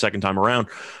scoring game second time around.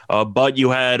 But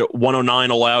you had 109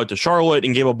 allowed to Charlotte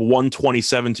and gave up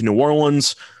 127 to New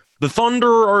Orleans. The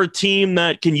Thunder are a team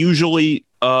that can usually,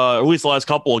 at least the last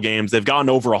couple of games, they've gotten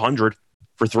over 100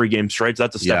 for 3 games straight. So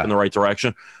that's a step in the right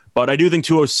direction. But I do think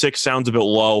 206 sounds a bit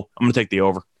low. I'm going to take the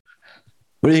over.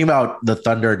 What do you think about the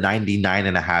Thunder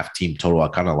 99.5 team total? I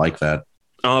kind of like that.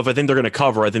 If I think they're going to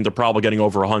cover, I think they're probably getting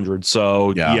over 100.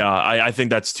 So, I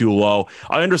think that's too low.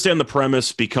 I understand the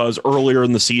premise because earlier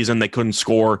in the season, they couldn't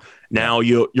score. Now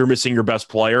you're missing your best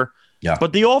player. Yeah.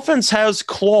 But the offense has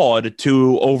clawed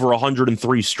to over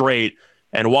 103 straight,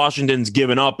 and Washington's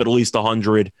given up at least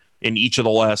 100 in each of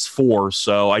the last 4.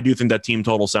 So I do think that team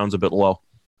total sounds a bit low.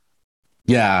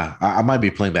 Yeah, I might be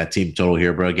playing that team total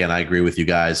here. But again, I agree with you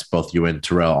guys, both you and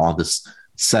Terrell, on this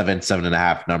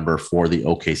 7.5 number for the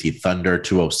OKC Thunder.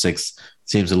 206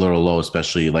 seems a little low,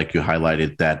 especially like you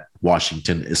highlighted that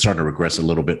Washington is starting to regress a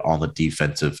little bit on the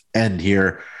defensive end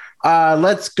here.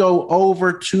 Let's go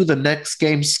over to the next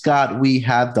game, Scott. We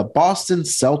have the Boston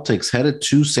Celtics headed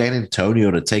to San Antonio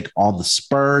to take on the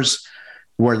Spurs,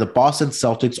 where the Boston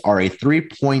Celtics are a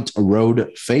 3-point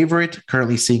road favorite,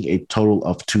 currently seeing a total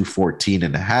of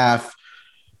 214.5.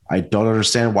 I don't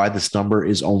understand why this number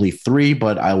is only 3,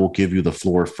 but I will give you the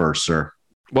floor first, sir.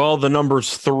 Well, the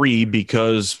number's 3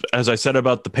 because, as I said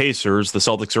about the Pacers, the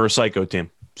Celtics are a psycho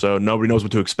team. So nobody knows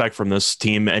what to expect from this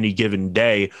team any given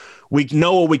day. We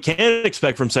know what we can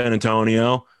expect from San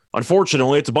Antonio.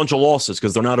 Unfortunately, it's a bunch of losses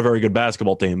because they're not a very good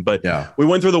basketball team. But we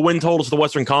went through the win totals of the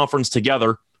Western Conference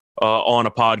together on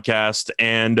a podcast,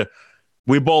 and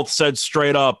we both said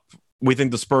straight up, we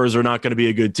think the Spurs are not going to be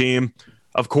a good team.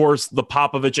 Of course, the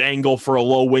Popovich angle for a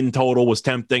low win total was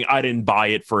tempting. I didn't buy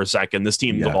it for a second. This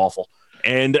team is awful.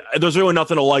 And there's really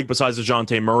nothing to like besides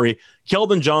DeJounte Murray.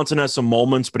 Keldon Johnson has some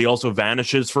moments, but he also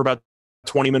vanishes for about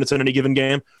 20 minutes in any given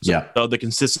game. So the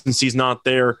consistency's not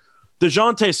there.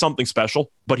 DeJounte is something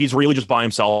special, but he's really just by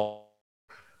himself.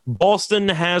 Boston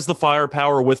has the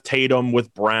firepower with Tatum,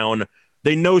 with Brown.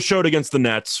 They no-showed against the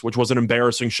Nets, which was an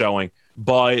embarrassing showing.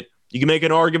 But you can make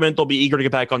an argument they'll be eager to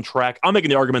get back on track. I'm making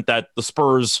the argument that the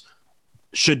Spurs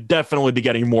should definitely be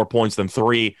getting more points than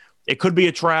 3. It could be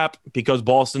a trap because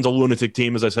Boston's a lunatic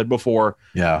team, as I said before.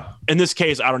 Yeah. In this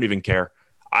case, I don't even care.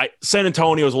 San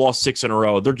Antonio's lost 6 in a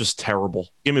row. They're just terrible.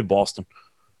 Give me Boston.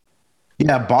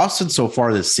 Yeah, Boston so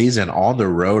far this season on the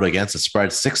road against the spread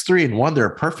 6-3-1. They're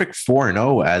a perfect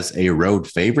 4-0 as a road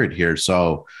favorite here.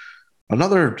 So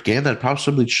another game that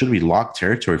possibly should be locked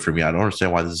territory for me. I don't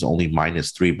understand why this is only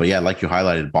 -3. But yeah, like you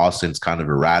highlighted, Boston's kind of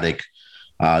erratic,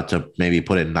 to maybe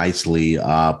put it nicely.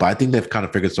 But I think they've kind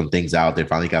of figured some things out. They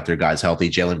finally got their guys healthy.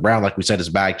 Jaylen Brown, like we said, is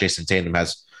back. Jason Tatum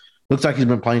looks like he's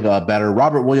been playing better.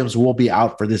 Robert Williams will be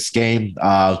out for this game.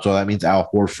 So that means Al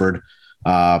Horford.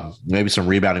 Maybe some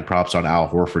rebounding props on Al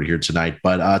Horford here tonight.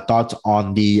 But thoughts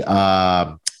on the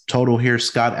total here,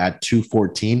 Scott, at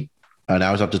 214.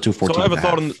 Now it's up to 214. So I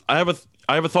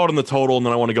have a thought on the total, and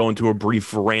then I want to go into a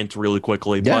brief rant really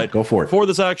quickly. Yeah, but go for it. For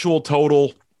this actual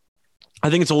total, I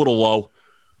think it's a little low.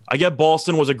 I get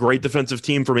Boston was a great defensive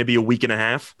team for maybe a week and a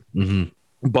half,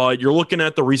 but you're looking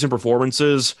at the recent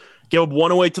performances. Gave up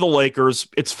 108 to the Lakers.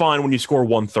 It's fine when you score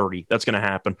 130. That's going to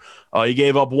happen. You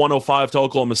gave up 105 to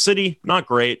Oklahoma City. Not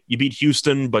great. You beat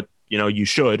Houston, but you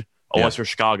should, unless you're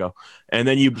Chicago. And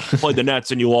then you played the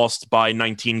Nets and you lost by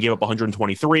 19, gave up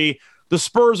 123. The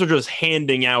Spurs are just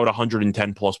handing out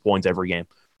 110 plus points every game.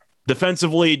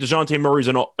 Defensively, DeJounte Murray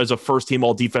is a first-team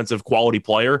all-defensive quality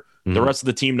player. The rest of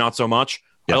the team, not so much.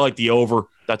 I like the over.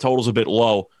 That total's a bit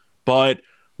low. But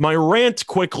my rant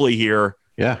quickly here.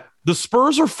 Yeah. The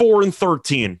Spurs are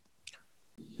 4-13.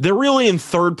 They're really in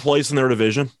third place in their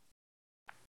division.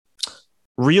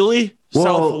 Really? Well,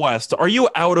 Southwest. Are you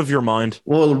out of your mind?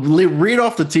 Well, read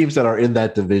off the teams that are in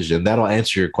that division. That'll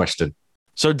answer your question.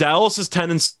 So Dallas is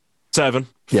 10-7.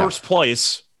 First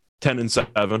place,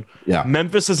 10-7. Yeah.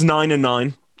 Memphis is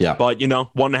 9-9. Yeah. But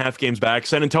 1.5 games back.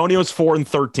 San Antonio is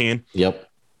 4-13. Yep.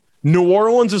 New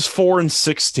Orleans is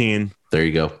 4-16. There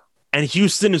you go. And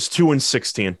Houston is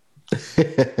 2-16.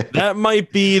 That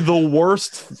might be the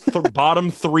worst bottom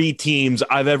 3 teams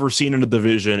I've ever seen in a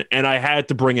division, and I had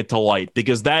to bring it to light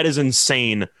because that is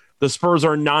insane. The Spurs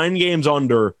are 9 games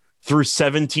under through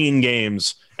 17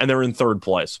 games, and they're in third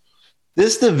place.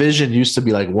 This division used to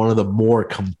be like one of the more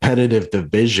competitive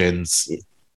divisions.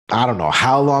 I don't know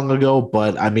how long ago,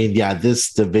 but I mean, yeah,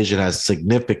 this division has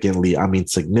significantly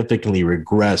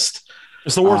regressed.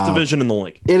 It's the worst division in the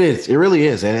league. It is. It really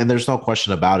is. And there's no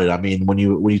question about it. I mean, when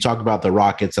you talk about the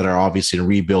Rockets that are obviously in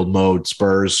rebuild mode,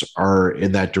 Spurs are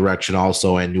in that direction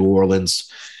also, and New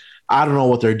Orleans, I don't know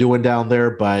what they're doing down there,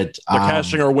 but they're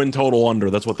cashing our win total under.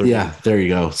 That's what they're doing. Yeah, there you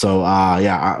go. So,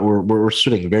 we're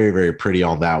sitting very, very pretty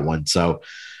on that one. So,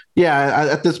 yeah,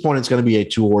 at this point, it's going to be a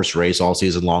 2-horse race all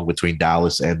season long between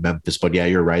Dallas and Memphis. But yeah,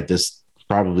 you're right. This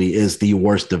probably is the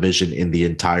worst division in the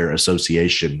entire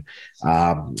association,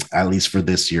 at least for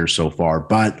this year so far.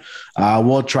 But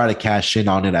we'll try to cash in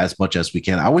on it as much as we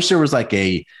can. I wish there was like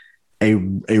a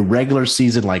regular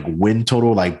season like win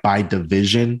total like by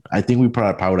division. I think we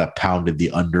probably would have pounded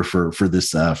the under for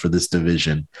this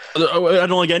division. I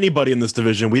don't like anybody in this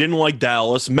division. We didn't like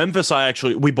Dallas. Memphis,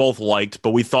 we both liked,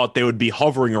 but we thought they would be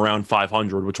hovering around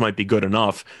 500, which might be good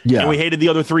enough. Yeah, and we hated the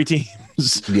other 3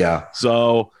 teams. Yeah,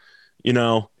 so.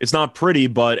 It's not pretty,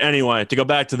 but anyway, to go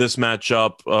back to this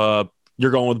matchup,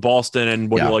 you're going with Boston, and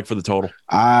what do you like for the total?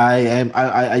 I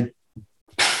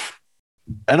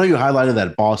know you highlighted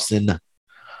that Boston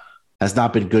has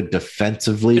not been good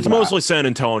defensively. It's mostly San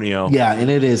Antonio. Yeah, and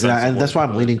it is. And that's why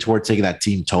I'm leaning toward taking that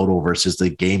team total versus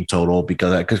the game total,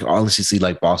 because I could honestly see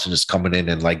like Boston just coming in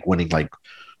and like winning like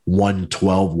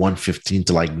 112, 115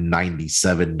 to like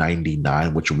 97,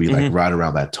 99, which would be like right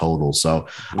around that total. So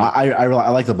I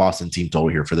like the Boston team total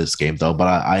here for this game, though. But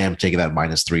I am taking that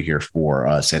 -3 here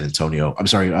for San Antonio. I'm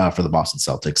sorry, for the Boston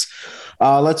Celtics.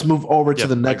 Let's move over to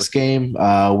the next game.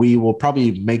 We will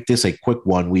probably make this a quick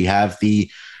one. We have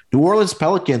the New Orleans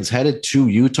Pelicans headed to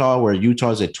Utah, where Utah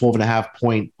is a 12.5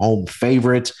 point home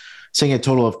favorite, seeing a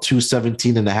total of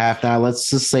 217.5. Now,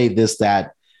 let's just say this,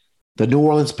 that the New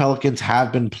Orleans Pelicans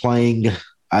have been playing,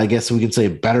 I guess we can say,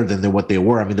 better than what they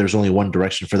were. I mean, there's only one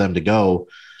direction for them to go.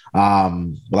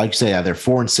 Like you say, they're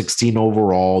 4-16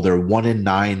 overall. They're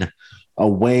 1-9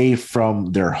 away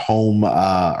from their home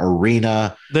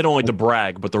arena. They don't like to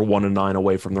brag, but they're 1-9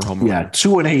 away from their home arena.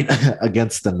 2-8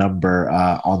 against the number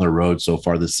on the road so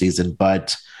far this season.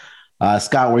 But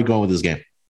Scott, where are you going with this game?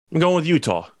 I'm going with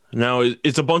Utah. Now,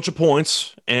 it's a bunch of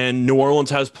points, and New Orleans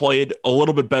has played a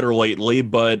little bit better lately,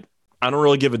 but I don't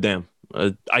really give a damn.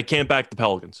 I can't back the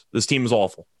Pelicans. This team is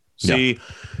awful. See,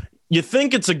 you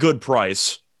think it's a good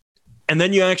price, and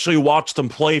then you actually watch them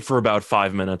play for about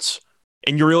 5 minutes,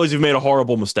 and you realize you've made a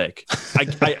horrible mistake.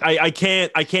 I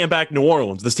can't back New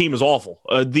Orleans. This team is awful.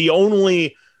 The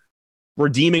only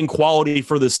redeeming quality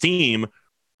for this team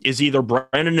is either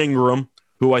Brandon Ingram,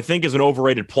 who I think is an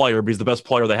overrated player, but he's the best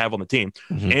player they have on the team,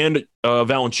 and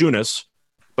Valanciunas.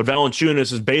 but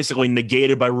Valanciunas is basically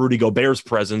negated by Rudy Gobert's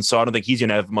presence, so I don't think he's going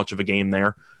to have much of a game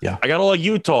there. Yeah. I got to like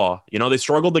Utah. They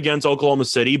struggled against Oklahoma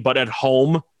City, but at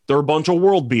home, they're a bunch of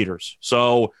world beaters.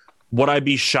 So would I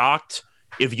be shocked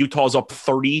if Utah's up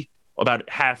 30 about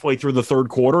halfway through the third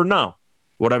quarter? No.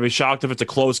 Would I be shocked if it's a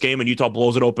close game and Utah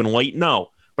blows it open late? No.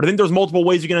 But I think there's multiple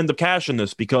ways you can end up cashing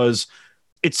this because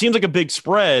it seems like a big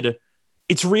spread.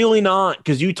 It's really not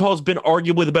because Utah's been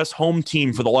arguably the best home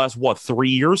team for the last, 3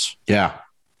 years? Yeah.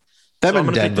 So I'm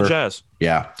going to take the Jazz.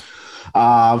 Yeah.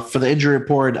 For the injury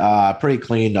report, pretty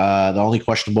clean. The only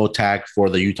questionable tag for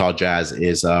the Utah Jazz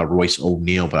is Royce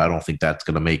O'Neal, but I don't think that's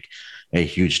going to make a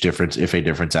huge difference, if a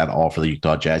difference at all, for the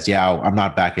Utah Jazz. Yeah, I'm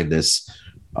not backing this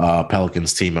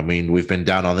Pelicans team. I mean, we've been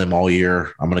down on them all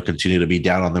year. I'm going to continue to be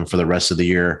down on them for the rest of the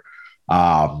year.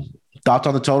 Thoughts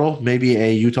on the total? Maybe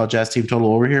a Utah Jazz team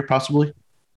total over here, possibly?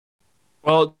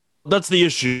 Well, that's the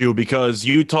issue because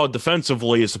Utah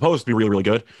defensively is supposed to be really, really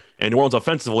good, and New Orleans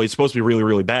offensively is supposed to be really,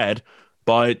 really bad.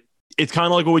 But it's kind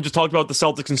of like what we just talked about the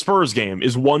Celtics and Spurs game.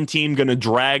 Is one team going to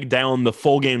drag down the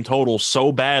full game total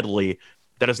so badly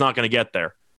that it's not going to get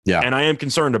there? Yeah. And I am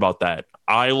concerned about that.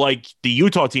 I like the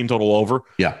Utah team total over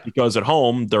because at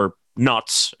home they're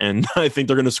nuts, and I think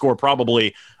they're going to score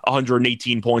probably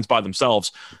 118 points by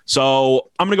themselves.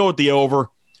 So I'm going to go with the over.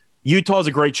 Utah has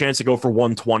a great chance to go for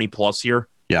 120 plus here.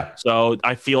 Yeah. So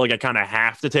I feel like I kind of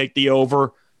have to take the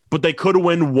over, but they could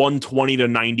win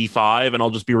 120-95, and I'll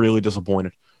just be really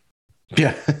disappointed.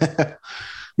 Yeah.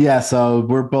 Yeah. So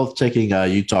we're both taking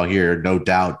Utah here, no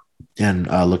doubt, and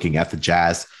looking at the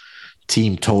Jazz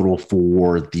team total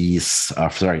for these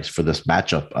for this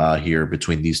matchup here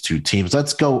between these two teams.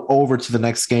 Let's go over to the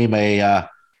next game.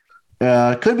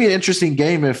 Could be an interesting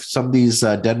game if some of these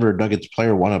Denver Nuggets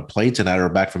players want to play tonight or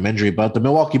back from injury, but the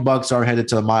Milwaukee Bucks are headed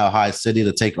to the Mile High City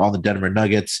to take on the Denver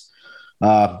Nuggets.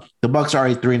 The Bucks are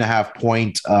a 3.5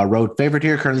 point road favorite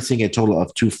here, currently seeing a total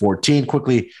of 214.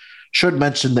 Quickly should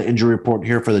mention the injury report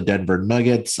here for the Denver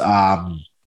Nuggets.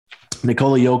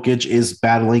 Nikola Jokic is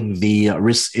battling the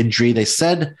wrist injury. They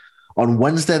said on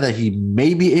Wednesday that he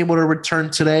may be able to return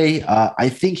today. I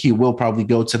think he will probably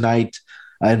go tonight.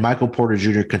 And Michael Porter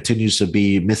Jr. continues to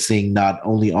be missing not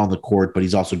only on the court, but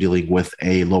he's also dealing with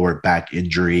a lower back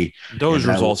injury.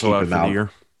 Dozier's also out for the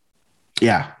year.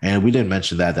 Yeah, and we didn't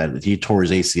mention that he tore his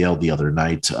ACL the other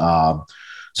night. So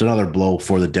another blow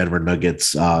for the Denver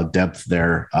Nuggets depth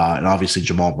there. And obviously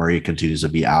Jamal Murray continues to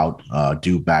be out,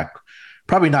 due back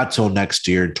probably not till next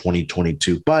year in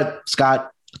 2022. But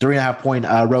Scott, 3.5 point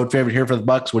road favorite here for the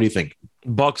Bucks. What do you think?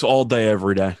 Bucks all day,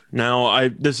 every day. Now,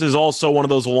 this is also one of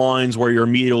those lines where you're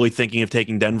immediately thinking of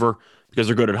taking Denver because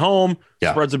they're good at home.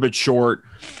 Yeah. Spread's a bit short.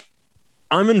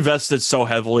 I'm invested so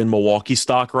heavily in Milwaukee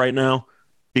stock right now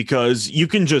because you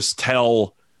can just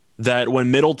tell that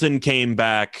when Middleton came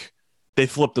back, they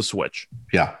flipped the switch.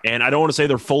 Yeah. And I don't want to say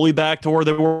they're fully back to where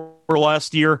they were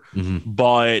last year,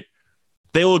 but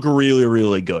they look really,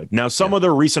 really good. Now, some of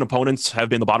their recent opponents have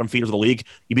been the bottom feeders of the league.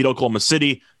 You beat Oklahoma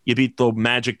City, you beat the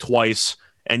Magic twice,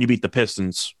 and you beat the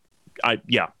Pistons.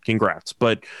 Congrats.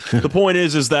 But the point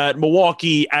is that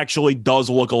Milwaukee actually does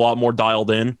look a lot more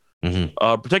dialed in,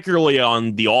 particularly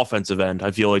on the offensive end.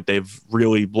 I feel like they've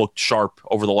really looked sharp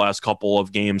over the last couple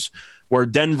of games, where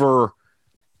Denver,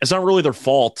 it's not really their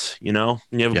fault, You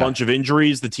have a bunch of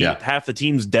injuries. The team, half the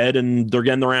team's dead, and they're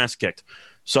getting their ass kicked.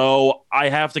 So I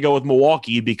have to go with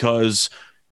Milwaukee because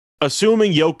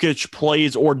assuming Jokic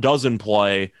plays or doesn't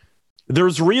play,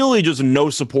 there's really just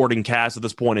no supporting cast at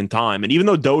this point in time. And even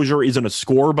though Dozier isn't a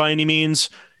scorer by any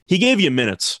means, he gave you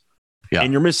minutes,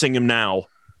 and you're missing him now.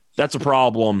 That's a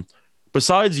problem.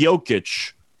 Besides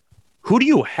Jokic, who do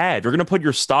you have? You're going to put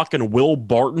your stock in Will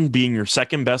Barton being your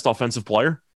second best offensive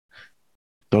player?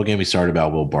 Don't get me started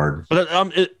about Will Barton.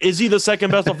 But is he the second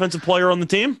best offensive player on the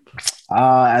team?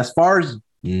 As far as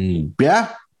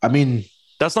I mean,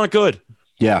 that's not good.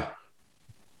 Yeah,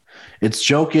 it's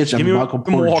Jokic and Michael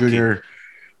Porter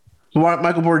Jr.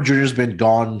 Michael Porter Jr. has been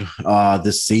gone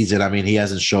this season. I mean, he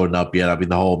hasn't shown up yet. I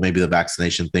mean, maybe the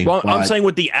vaccination thing. Well, I'm saying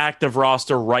with the active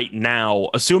roster right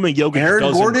now, assuming Jokic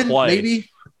doesn't play, maybe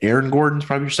Aaron Gordon's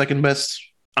probably your second best.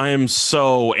 I am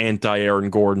so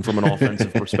anti-Aaron Gordon from an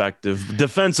offensive perspective.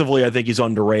 Defensively, I think he's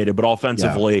underrated, but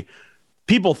offensively,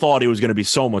 people thought he was going to be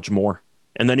so much more.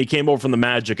 And then he came over from the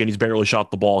Magic, and he's barely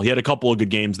shot the ball. He had a couple of good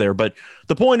games there. But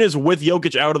the point is, with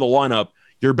Jokic out of the lineup,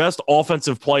 your best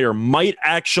offensive player might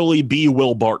actually be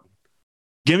Will Barton.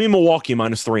 Give me Milwaukee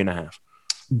minus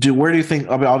 3.5. Where do you think?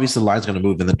 I mean, obviously, the line's going to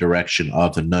move in the direction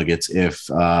of the Nuggets if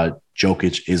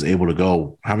Jokic is able to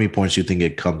go. How many points do you think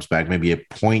it comes back? Maybe a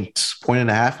point and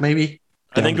a half, maybe?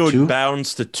 I think it would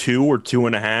bounce to 2 or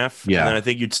 2.5. Yeah. And then I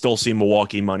think you'd still see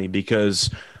Milwaukee money because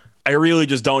I really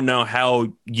just don't know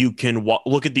how you can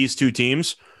look at these two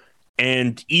teams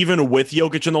and even with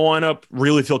Jokic in the lineup,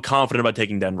 really feel confident about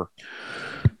taking Denver.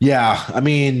 Yeah, I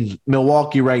mean,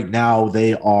 Milwaukee right now,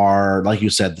 they are, like you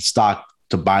said, the stock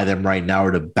to buy them right now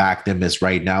or to back them is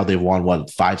right now. They've won,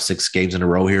 5-6 games in a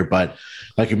row here. But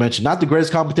like you mentioned, not the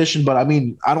greatest competition, but I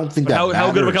mean, I don't think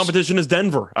how good of a competition is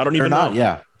Denver? I don't even know.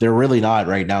 Yeah, they're really not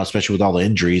right now, especially with all the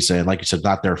injuries. And like you said,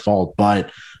 not their fault.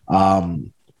 But why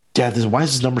is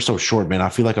this number so short, man? I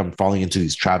feel like I'm falling into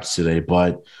these traps today.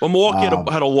 But Milwaukee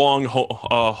had a long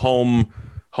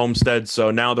homestead,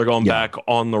 so now they're going back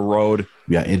on the road.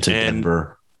 Yeah, into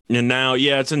Denver. And now,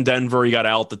 it's in Denver. You got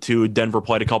altitude. Denver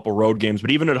played a couple road games,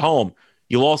 but even at home,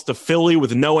 you lost to Philly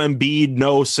with no Embiid,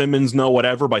 no Simmons, no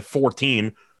whatever by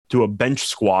 14 to a bench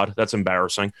squad. That's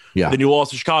embarrassing. Yeah. Then you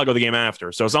lost to Chicago the game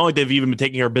after. So it's not like they've even been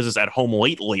taking care of business at home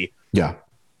lately. Yeah.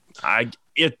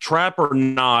 Trap or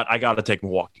not, I got to take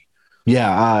Milwaukee.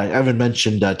 Yeah, Evan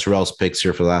mentioned Terrell's picks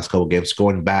here for the last couple games.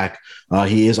 Going back,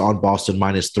 he is on Boston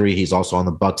 -3. He's also on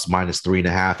the Bucks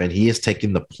 -3.5, and he is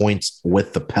taking the points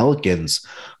with the Pelicans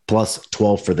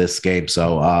 +12 for this game.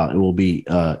 So it will be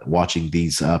watching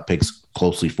these picks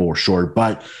closely for sure.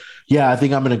 But yeah, I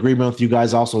think I'm in agreement with you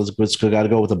guys. Also, it's got to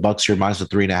go with the Bucks here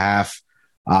 -3.5.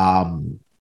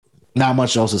 Not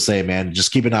much else to say, man.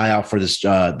 Just keep an eye out for this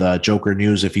the Joker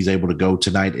news if he's able to go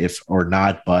tonight, if or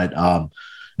not. But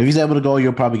if he's able to go,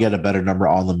 you'll probably get a better number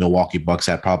on the Milwaukee Bucks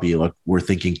at probably, we're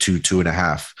thinking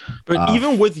 2.5. But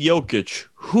even with Jokic,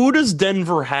 who does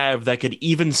Denver have that could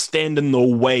even stand in the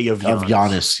way of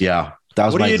Giannis? Yeah. That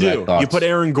was what my do you do? thoughts. You put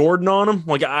Aaron Gordon on him?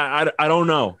 I don't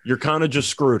know. You're kind of just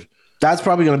screwed. That's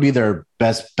probably going to be their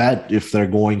best bet if they're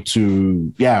going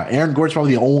to. Yeah, Aaron Gordon's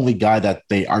probably the only guy that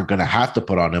they aren't going to have to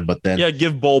put on him. But then,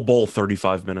 give Bol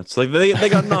 35 minutes. They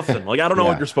got nothing. I don't know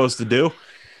what you're supposed to do.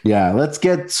 Yeah, let's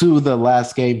get to the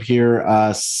last game here,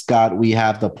 Scott. We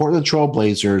have the Portland Trail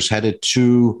Blazers headed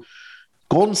to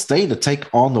Golden State to take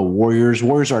on the Warriors.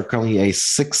 Warriors are currently a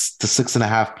 6 to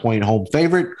 6.5 point home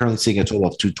favorite, currently seeing a total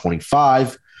of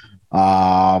 225.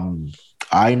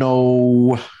 I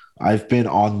know I've been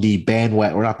on the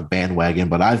bandwagon, or not the bandwagon,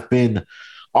 but I've been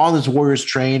on this Warriors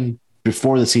train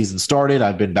before the season started.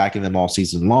 I've been backing them all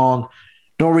season long.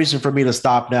 No reason for me to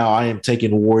stop now. I am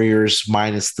taking Warriors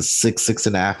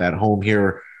 -6.5 at home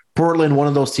here. Portland, one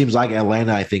of those teams like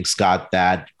Atlanta, I think, Scott,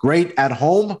 that great at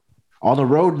home. On the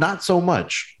road, not so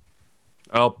much.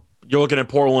 You're looking at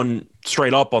Portland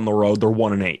straight up on the road. They're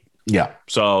 1-8. Yeah.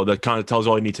 So that kind of tells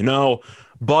you all you need to know.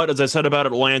 But as I said about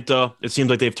Atlanta, it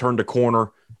seems like they've turned a corner,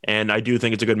 and I do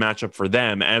think it's a good matchup for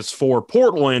them. As for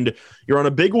Portland, you're on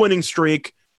a big winning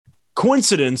streak.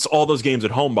 Coincidence, all those games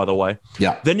at home, by the way.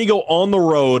 Yeah. Then you go on the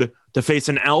road to face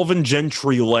an Alvin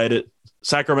Gentry-led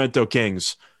Sacramento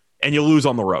Kings, and you lose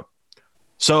on the road.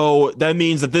 So that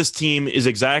means that this team is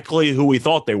exactly who we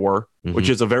thought they were, which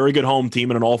is a very good home team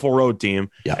and an awful road team.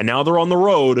 Yeah. And now they're on the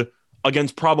road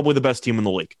against probably the best team in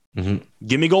the league.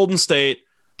 Give me Golden State.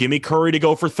 Give me Curry to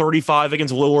go for 35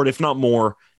 against Lillard, if not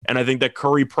more. And I think that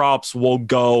Curry props will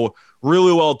go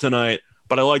really well tonight.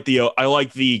 But I like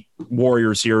the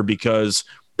Warriors here because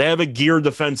they have a gear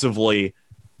defensively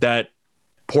that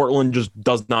Portland just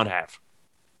does not have.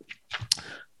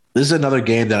 This is another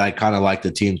game that I kind of like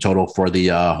the team total for the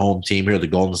home team here, the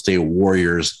Golden State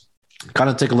Warriors. Kind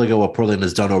of take a look at what Portland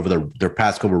has done over their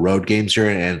past couple road games here.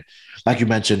 And like you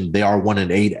mentioned, they are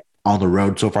 1-8 on the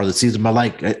road so far this season. But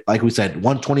like we said,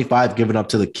 125 given up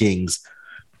to the Kings.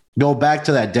 Go back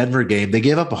to that Denver game. They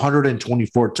gave up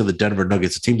 124 to the Denver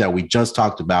Nuggets, a team that we just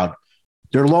talked about.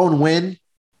 Their lone win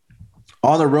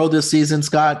on the road this season,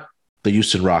 Scott, the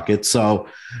Houston Rockets. So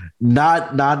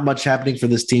not much happening for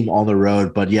this team on the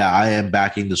road. But yeah, I am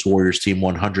backing this Warriors team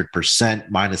 100%,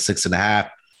 -6.5.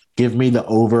 Give me the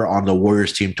over on the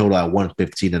Warriors team total at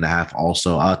 115.5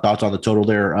 also. Thoughts on the total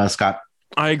there, Scott?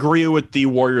 I agree with the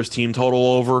Warriors team total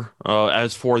over.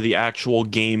 As for the actual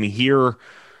game here,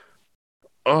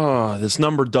 this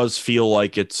number does feel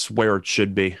like it's where it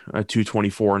should be, at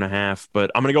 224.5, but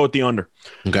I'm going to go with the under.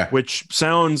 Okay. Which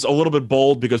sounds a little bit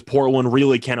bold because Portland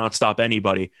really cannot stop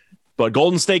anybody, but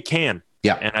Golden State can.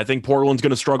 Yeah. And I think Portland's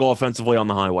going to struggle offensively on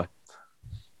the highway.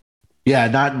 Yeah,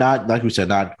 not like we said,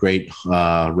 not great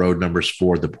road numbers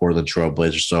for the Portland Trail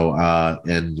Blazers. So,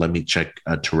 and let me check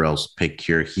Terrell's pick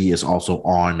here. He is also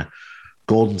on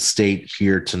Golden State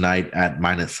here tonight at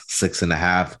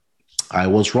 -6.5. I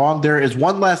was wrong. There is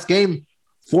one last game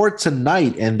for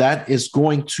tonight, and that is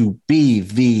going to be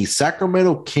the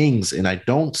Sacramento Kings. And I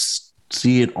don't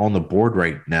see it on the board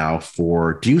right now.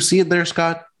 Do you see it there,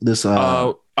 Scott? This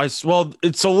Well,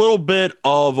 it's a little bit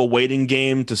of a waiting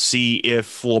game to see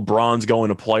if LeBron's going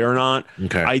to play or not.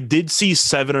 Okay. I did see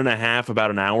 7.5 about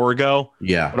an hour ago.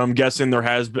 Yeah. But I'm guessing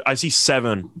I see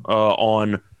 7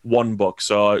 on one book.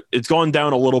 So it's gone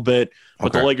down a little bit,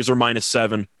 but the Lakers are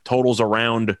 -7. Totals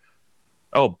around,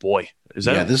 oh boy. Is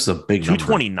that this is a big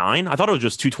 229? I thought it was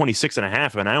just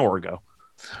 226.5 an hour ago.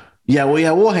 Yeah,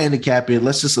 we'll handicap it.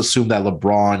 Let's just assume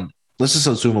LeBron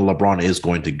is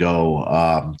going to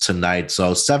go tonight.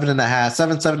 So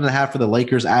 7.5 for the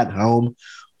Lakers at home,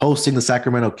 hosting the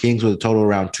Sacramento Kings with a total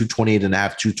around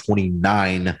 228.5,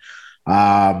 229.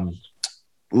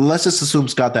 Let's just assume,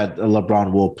 Scott, that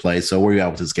LeBron will play. So where are you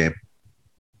at with this game?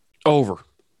 Over.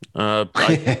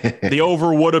 The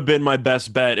over would have been my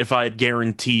best bet if I had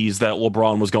guarantees that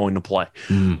LeBron was going to play.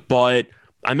 But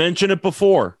I mentioned it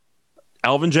before.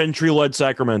 Alvin Gentry led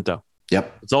Sacramento.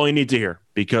 Yep. That's all you need to hear,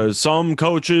 because some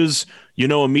coaches,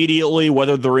 immediately,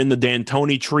 whether they're in the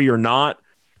D'Antoni tree or not,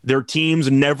 their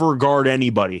teams never guard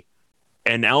anybody.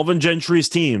 And Alvin Gentry's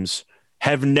teams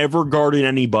have never guarded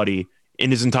anybody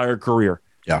in his entire career.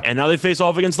 Yeah. And now they face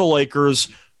off against the Lakers,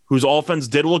 whose offense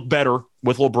did look better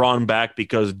with LeBron back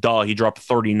because, he dropped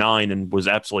 39 and was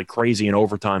absolutely crazy in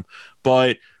overtime.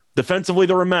 But defensively,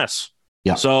 they're a mess.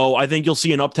 Yeah. So I think you'll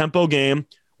see an up-tempo game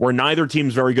where neither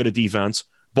team's very good at defense.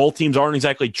 Both teams aren't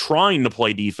exactly trying to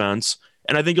play defense.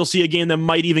 And I think you'll see a game that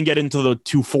might even get into the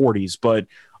 240s. But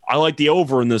I like the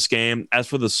over in this game. As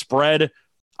for the spread,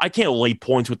 I can't lay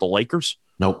points with the Lakers.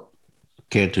 Nope.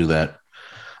 Can't do that.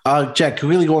 Jack, can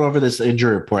we go over this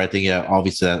injury report? I think,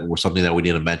 obviously, that was something that we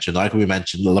need to mention. Like we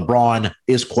mentioned, LeBron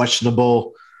is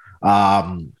questionable.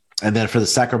 And then for the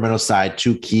Sacramento side,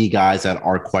 2 key guys that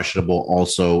are questionable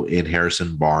also in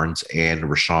Harrison Barnes and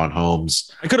Richaun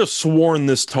Holmes. I could have sworn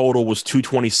this total was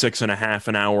 226.5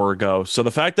 an hour ago. So the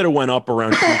fact that it went up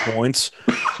around 2 points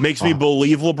makes me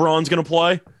believe LeBron's going to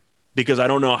play, because I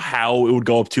don't know how it would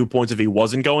go up 2 points if he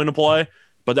wasn't going to play.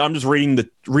 But I'm just reading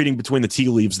between the tea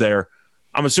leaves there.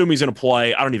 I'm assuming he's going to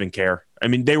play. I don't even care. I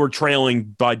mean, they were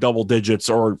trailing by double digits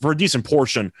or for a decent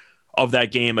portion of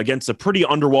that game against a pretty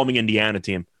underwhelming Indiana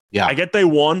team. Yeah, I get they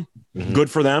won. Mm-hmm. Good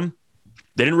for them.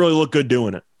 They didn't really look good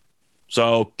doing it.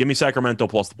 So give me Sacramento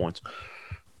plus the points.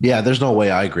 Yeah, there's no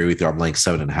way. I agree with you. I'm laying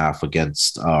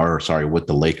 7.5 with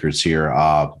the Lakers here.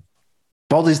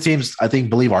 Both these teams, I think,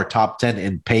 believe are top 10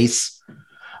 in pace.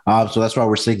 So that's why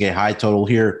we're seeing a high total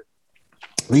here.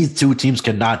 These 2 teams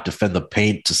cannot defend the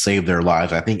paint to save their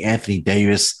lives. I think Anthony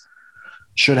Davis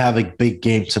should have a big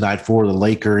game tonight for the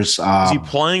Lakers. Is he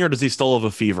playing, or does he still have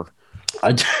a fever?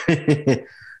 I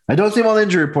don't see him on the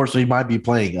injury report, so he might be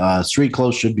playing. Street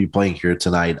Close should be playing here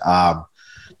tonight.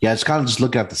 It's kind of just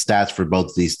looking at the stats for both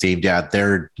of these teams. Yeah,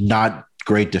 they're not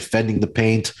great defending the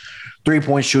paint.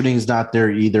 3-point shooting is not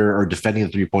there either, or defending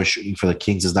the 3-point shooting for the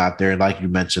Kings is not there. And like you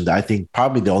mentioned, I think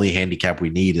probably the only handicap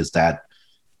we need is that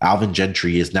Alvin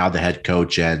Gentry is now the head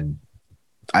coach. And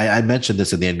I mentioned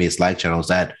this in the NBA Slack channels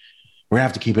that we're going to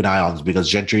have to keep an eye on this, because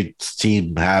Gentry's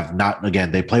team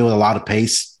they play with a lot of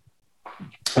pace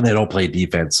and they don't play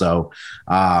defense. So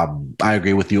I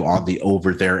agree with you on the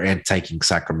over there and taking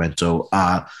Sacramento.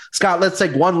 Scott, let's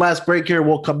take one last break here.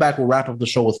 We'll come back. We'll wrap up the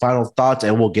show with final thoughts,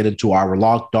 and we'll get into our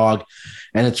lock dog.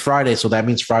 And it's Friday, so that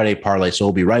means Friday parlay. So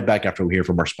we'll be right back after we hear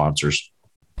from our sponsors.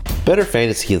 Better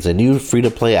Fantasy is a new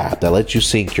free-to-play app that lets you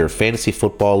sync your fantasy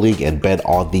football league and bet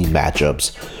on the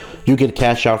matchups. You can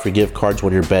cash out for gift cards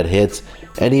when your bet hits,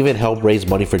 and even help raise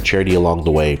money for charity along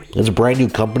the way. It's a brand new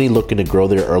company looking to grow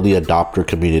their early adopter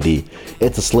community.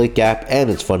 It's a slick app and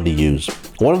it's fun to use.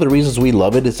 One of the reasons we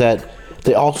love it is that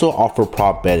they also offer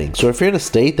prop betting. So if you're in a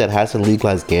state that hasn't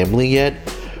legalized gambling yet,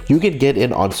 you can get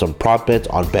in on some prop bets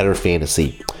on Better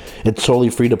Fantasy. It's totally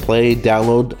free to play.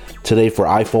 Download today for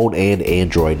iPhone and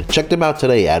Android. Check them out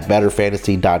today at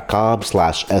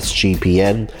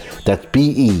betterfantasy.com/SGPN. That's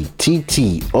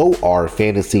BETTOR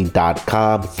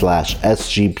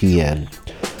fantasy.com/SGPN.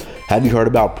 Have you heard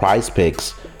about Prize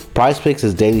Picks? Prize Picks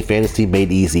is daily fantasy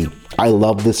made easy. I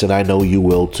love this and I know you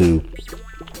will too.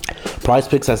 Prize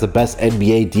Picks has the best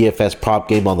NBA DFS prop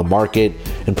game on the market,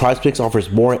 and Prize Picks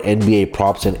offers more NBA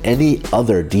props than any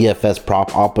other DFS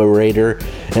prop operator,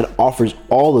 and offers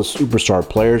all the superstar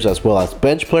players as well as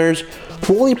bench players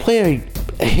who only play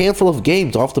a handful of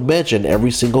games off the bench in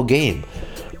every single game.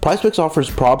 Prize Picks offers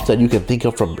props that you can think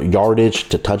of, from yardage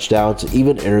to touchdowns,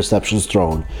 even interceptions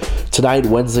thrown. Tonight,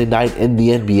 Wednesday night in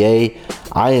the NBA,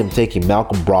 I am taking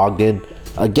Malcolm Brogdon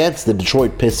against the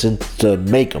Detroit Pistons to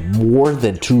make more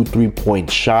than 2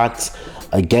 3-point shots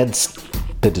against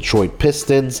the Detroit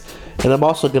Pistons. And I'm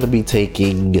also going to be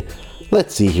taking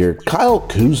Let's see here. Kyle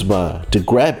Kuzma to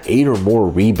grab 8 or more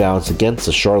rebounds against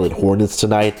the Charlotte Hornets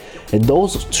tonight. And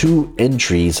those two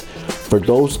entries for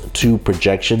those two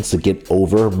projections to get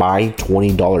over my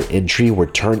 $20 entry were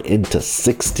turned into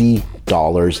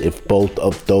 $60 if both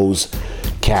of those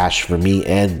cash for me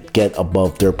and get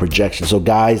above their projection. So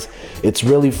guys, it's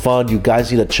really fun. You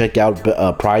guys need to check out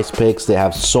Prize Picks. They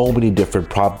have so many different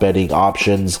prop betting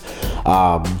options,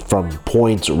 from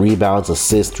points, rebounds,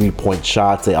 assists, 3-point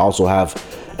shots. They also have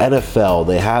NFL,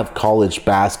 they have college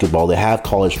basketball, they have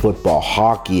college football,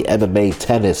 hockey, MMA,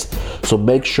 tennis. So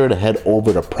make sure to head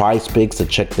over to Prize Picks to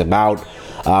check them out.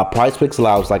 Prize Picks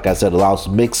allows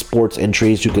mixed sports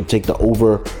entries. You can take the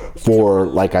over for,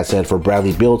 like I said, for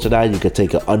Bradley Beal tonight. You could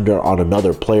take an under on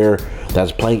another player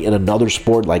that's playing in another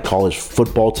sport like college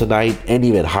football tonight, and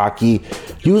even hockey.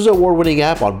 Use the award-winning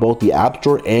app on both the App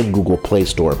Store and Google Play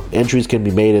Store. Entries can be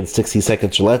made in 60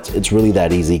 seconds or less. It's really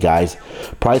that easy, guys.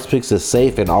 Prize Picks is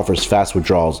safe and offers fast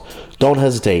withdrawals. Don't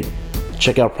hesitate.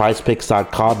 Check out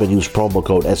prizepicks.com and use promo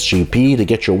code SGP to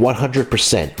get your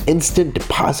 100% instant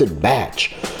deposit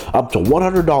match up to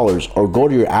 $100, or go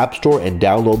to your app store and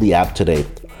download the app today.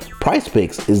 Prize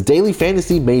Picks is daily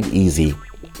fantasy made easy.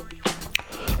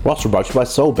 We're also brought to you by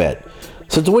SoBet.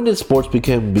 Since when did sports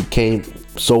became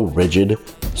so rigid?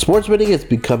 Sports betting is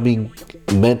becoming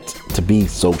meant to be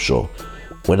social.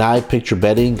 When I picture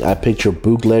betting, I picture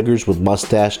bootleggers with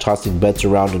mustache tossing bets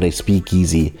around in a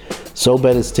speakeasy.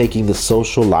 SoBet is taking the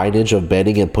social lineage of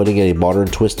betting and putting a modern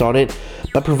twist on it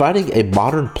by providing a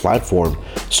modern platform.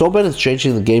 SoBet is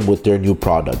changing the game with their new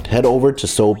product. Head over to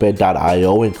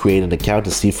SoBet.io and create an account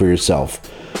to see for yourself.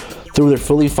 Through their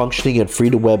fully functioning and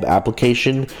free-to-web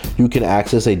application, you can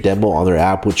access a demo on their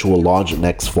app, which will launch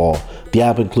next fall. The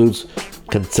app includes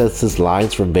consensus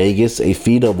lines from Vegas, a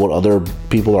feed of what other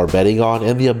people are betting on,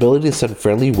 and the ability to send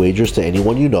friendly wagers to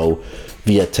anyone you know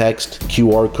via text,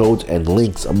 QR codes, and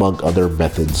links, among other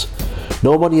methods.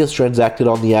 No money is transacted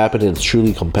on the app, and it's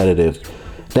truly competitive.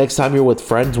 Next time you're with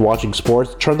friends watching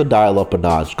sports, turn the dial up a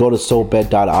notch. Go to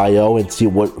SoBet.io and see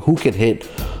who can hit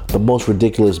the most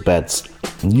ridiculous bets.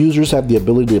 Users have the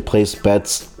ability to place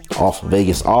bets off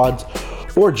Vegas odds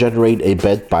or generate a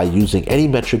bet by using any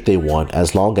metric they want,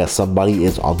 as long as somebody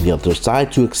is on the other side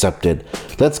to accept it.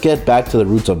 Let's get back to the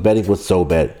roots of betting with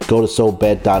SoBet. Go to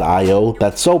SoBet.io,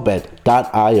 that's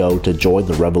SoBet.io, to join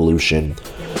the revolution.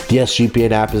 The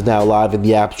SGPN app is now live in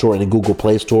the App Store and in Google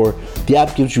Play Store. The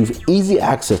app gives you easy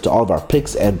access to all of our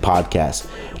picks and podcasts.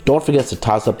 Don't forget to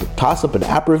toss up an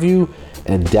app review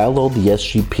and download the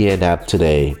SGPN app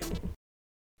today.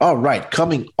 All right,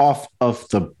 coming off of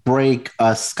the break,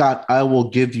 Scott, I will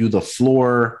give you the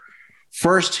floor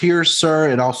first here,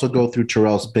 sir, and also go through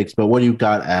Terrell's picks. But what do you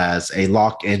got as a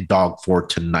lock and dog for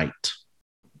tonight?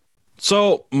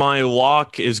 So my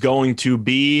lock is going to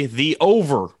be the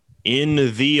over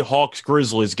in the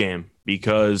Hawks-Grizzlies game,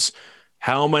 because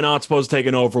how am I not supposed to take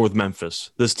an over with Memphis?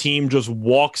 This team just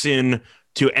walks in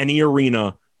to any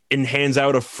arena and hands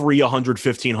out a free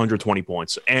 115, 120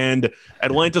 points. And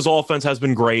Atlanta's offense has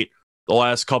been great the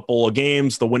last couple of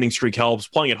games. The winning streak helps.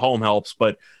 Playing at home helps.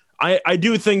 But I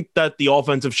do think that the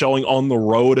offensive showing on the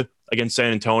road against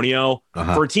San Antonio,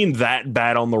 for a team that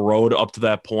bad on the road up to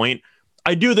that point,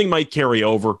 I do think might carry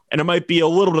over. And it might be a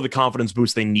little bit of the confidence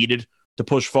boost they needed to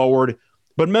push forward.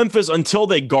 But Memphis, until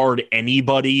they guard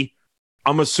anybody,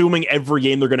 I'm assuming every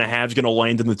game they're going to have is going to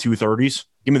land in the 230s.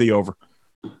 Give me the over.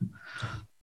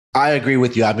 I agree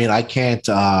with you. I mean, I can't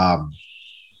argue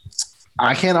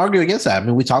against that. I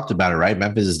mean, we talked about it, right?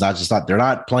 Memphis is they're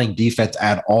not playing defense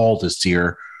at all this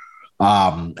year.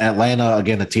 Atlanta,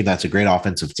 again, a team that's a great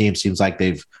offensive team. Seems like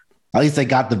at least they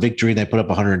got the victory. They put up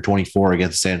 124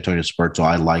 against San Antonio Spurs, so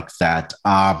I like that.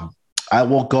 I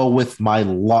will go with my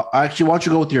actually, why don't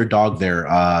you go with your dog there,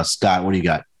 Scott? What do you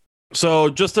got? So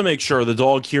just to make sure, the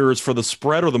dog here is for the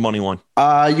spread or the money line?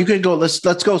 You can go. Let's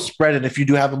go spread, and if you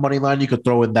do have a money line, you could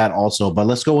throw in that also. But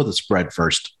let's go with the spread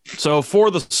first. So for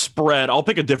the spread, I'll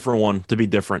pick a different one to be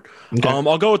different. Okay.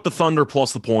 I'll go with the Thunder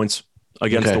plus the points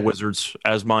against the Wizards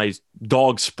as my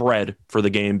dog spread for the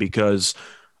game, because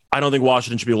I don't think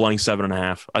Washington should be laying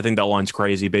 7.5. I think that line's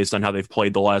crazy based on how they've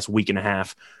played the last week and a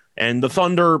half. And the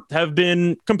Thunder have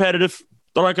been competitive.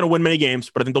 They're not going to win many games,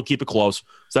 but I think they'll keep it close.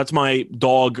 So that's my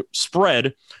dog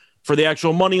spread. For the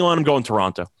actual money line, I'm going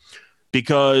Toronto,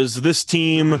 because this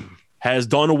team has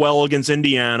done well against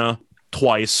Indiana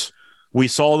twice. We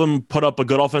saw them put up a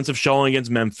good offensive showing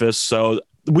against Memphis, so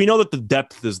we know that the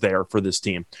depth is there for this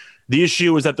team. The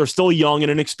issue is that they're still young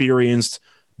and inexperienced,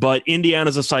 but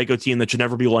Indiana's a psycho team that should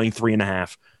never be laying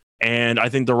 3.5. And I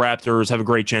think the Raptors have a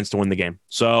great chance to win the game.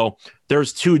 So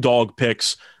there's two dog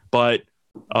picks, but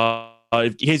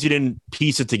in case you didn't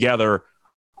piece it together,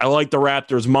 I like the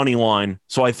Raptors money line,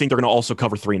 so I think they're going to also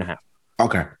cover 3.5.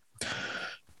 Okay.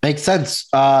 Makes sense.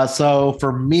 So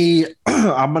for me,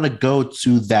 I'm going to go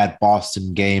to that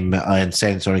Boston game and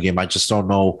San Antonio game. I just don't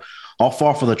know. I'll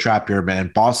fall for the trap here,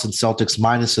 man. Boston Celtics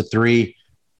 -3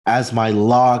 as my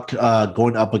lock,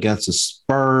 going up against the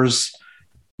Spurs.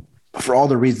 For all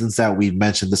the reasons that we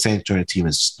mentioned, the San Antonio team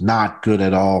is not good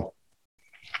at all.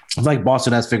 It's like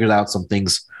Boston has figured out some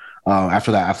things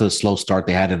after the slow start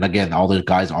they had. And again, all the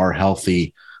guys are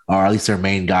healthy, or at least their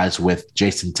main guys, with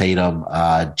Jason Tatum,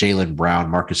 Jaylen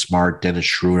Brown, Marcus Smart, Dennis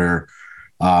Schroeder.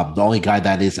 The only guy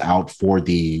that is out for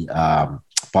the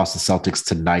Boston Celtics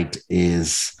tonight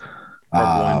is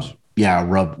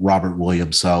Robert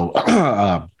Williams. So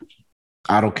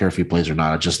I don't care if he plays or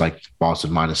not. I just like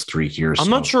Boston -3 here. I'm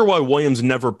not sure why Williams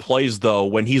never plays, though,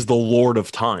 when he's the Lord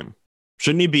of Time.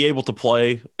 Shouldn't he be able to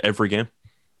play every game?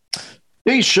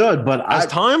 He should, but as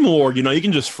Time Lord, you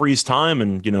can just freeze time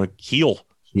and, heal.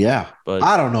 Yeah, but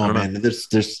I don't know, man. There's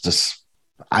just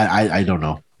I don't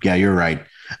know. Yeah, you're right.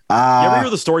 You ever hear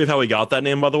the story of how he got that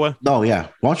name, by the way? No, yeah.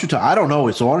 Why don't you tell? I don't know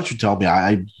it, so why don't you tell me?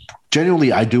 I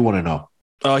genuinely do want to know.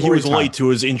 He was late to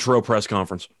his intro press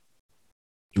conference.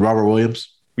 Robert Williams?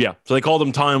 Yeah. So they called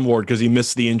him Time Lord because he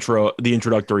missed the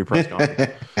introductory press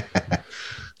conference.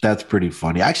 That's pretty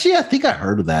funny. Actually, I think I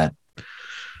heard of that.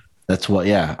 That's what,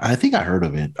 yeah, I think I heard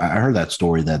of it. I heard that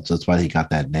story. That's why he got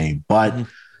that name. But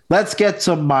let's get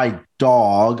to my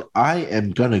dog. I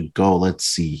am going to go, let's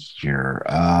see here.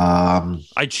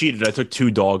 I cheated. I took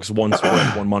 2 dogs, 1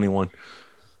 spread, 1 money one.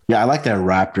 Yeah, I like that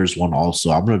Raptors one also.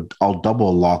 I'll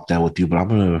double lock that with you, but I'm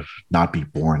gonna not be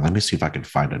boring. Let me see if I can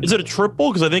find it. Is it a triple?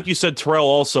 Because I think you said Terrell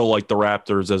also liked the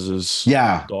Raptors as his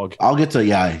dog. I'll get to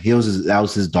that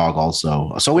was his dog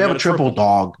also. So we have a triple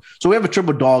dog. So we have a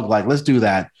triple dog. Like, let's do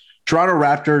that. Toronto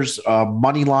Raptors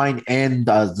money line and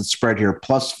the spread here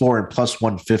 +4 and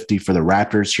 +150 for the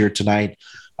Raptors here tonight.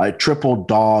 A triple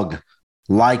dog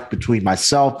like between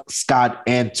myself, Scott,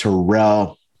 and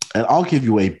Terrell. And I'll give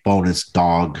you a bonus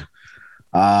dog.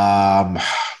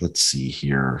 Let's see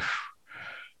here.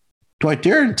 Do I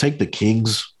dare to take the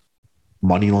Kings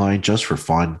money line just for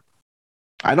fun?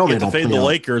 I know they don't fade the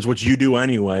Lakers, which you do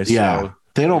anyway. Yeah,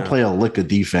 they don't play a lick of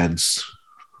defense,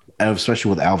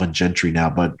 especially with Alvin Gentry now.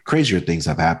 But crazier things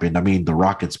have happened. I mean, the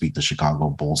Rockets beat the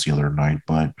Chicago Bulls the other night,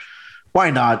 but why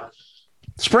not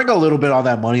sprinkle a little bit on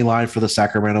that money line for the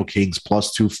Sacramento Kings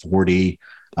 +240?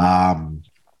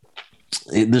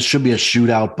 This should be a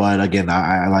shootout, but again,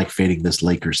 I like fading this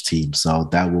Lakers team, so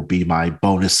that will be my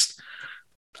bonus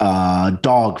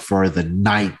dog for the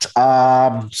night.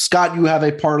 Scott, you have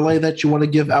a parlay that you want to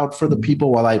give out for the people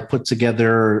while I put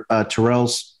together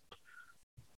Terrell's?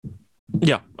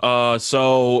 Yeah.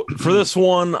 So for this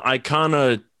one, I kind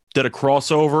of did a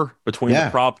crossover between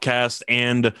the Propcast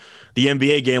and the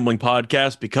NBA Gambling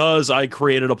Podcast because I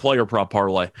created a player prop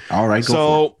parlay. All right.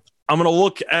 So I'm going to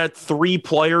look at 3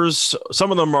 players.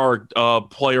 Some of them are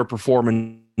player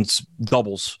performance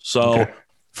doubles. So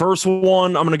first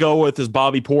one I'm going to go with is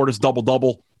Bobby Portis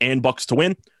double-double and Bucks to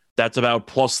win. That's about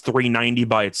 +390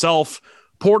 by itself.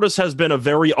 Portis has been a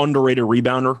very underrated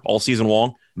rebounder all season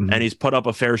long, and he's put up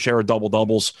a fair share of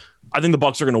double-doubles. I think the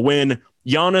Bucks are going to win.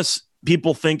 Giannis,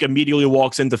 people think immediately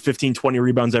walks into 15, 20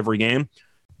 rebounds every game.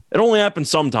 It only happens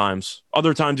sometimes.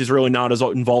 Other times he's really not as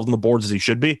involved in the boards as he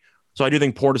should be. So I do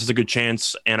think Portis has a good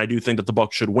chance, and I do think that the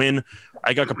Bucks should win.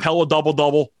 I got Capella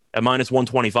double-double at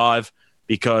 -125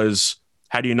 because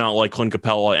how do you not like Clint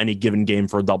Capella any given game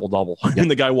for a double-double? I mean,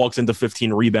 the guy walks into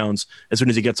 15 rebounds as soon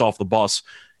as he gets off the bus.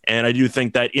 And I do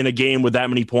think that in a game with that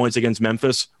many points against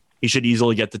Memphis, he should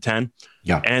easily get to 10.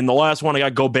 Yeah. And the last one, I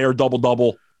got Gobert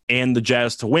double-double and the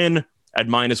Jazz to win at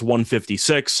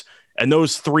 -156. And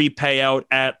those 3 pay out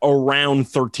at around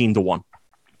 13-1.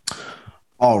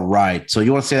 All right. So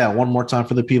you want to say that one more time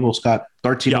for the people, Scott?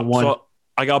 13-1. So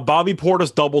I got Bobby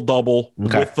Portis double-double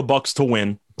with the Bucks to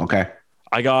win. Okay.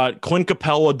 I got Clint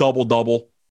Capella double-double.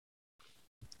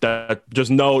 That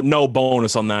just no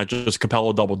bonus on that, just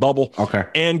Capella double-double. Okay.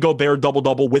 And Gobert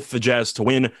double-double with the Jazz to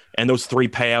win. And those 3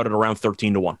 pay out at around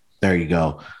 13-1. There you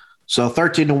go. So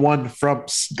 13-1 from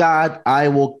Scott. I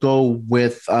will go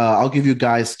with I'll give you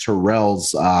guys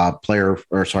Terrell's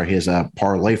his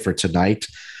parlay for tonight.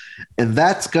 And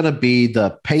that's going to be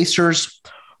the Pacers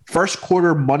first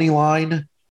quarter money line,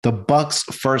 the Bucks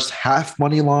first half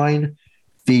money line,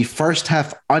 the first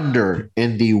half under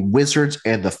in the Wizards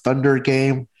and the Thunder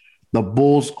game, the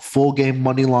Bulls full game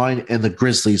money line, and the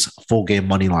Grizzlies full game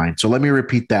money line. So let me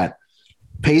repeat that.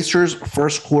 Pacers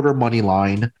first quarter money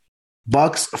line,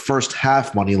 Bucks first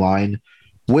half money line,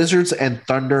 Wizards and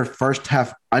Thunder first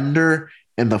half under,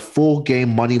 and the full game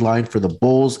money line for the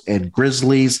Bulls and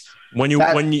Grizzlies. When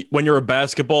you're a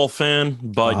basketball fan,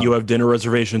 but you have dinner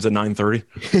reservations at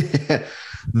 9:30,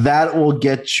 that will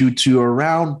get you to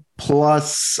around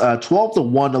plus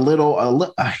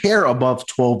 12-1, a hair above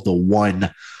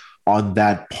 12-1 on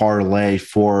that parlay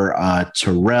for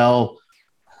Terrell.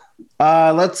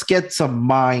 Let's get some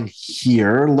mine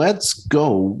here. Let's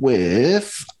go Thunder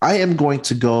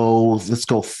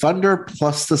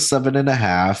plus the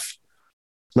 7.5.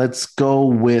 Let's go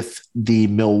with the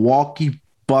Milwaukee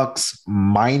Bucks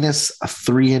minus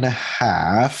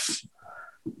 3.5.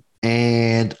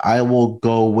 And I will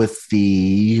go with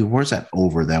where's that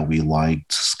over that we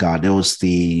liked, Scott? It was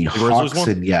the Hawks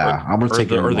and I'm going to take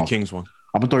the Kings one.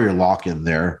 I'm going to throw your lock in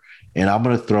there, and I'm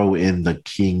going to throw in the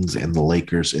Kings and the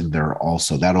Lakers in there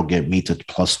also. That'll get me to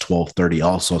plus 1230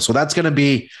 also. So that's going to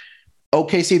be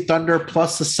OKC Thunder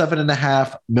plus the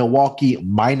 7.5, Milwaukee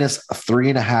minus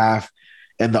 3.5,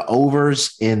 and the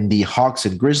overs in the Hawks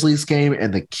and Grizzlies game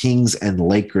and the Kings and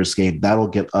Lakers game. That'll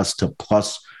get us to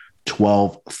plus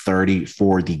 1230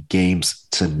 for the games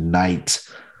tonight.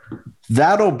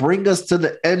 That'll bring us to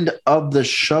the end of the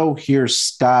show here,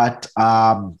 Scott.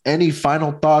 Any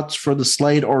final thoughts for the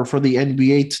slate or for the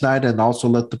NBA tonight? And also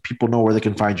let the people know where they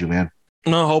can find you, man.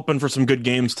 No, hoping for some good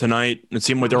games tonight. It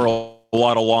seemed like there were a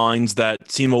lot of lines that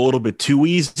seem a little bit too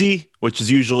easy, which is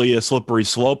usually a slippery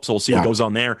slope. So we'll see what goes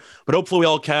on there. But hopefully we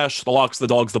all cash the locks, the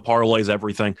dogs, the parlays,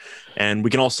 everything. And we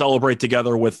can all celebrate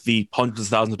together with the hundreds of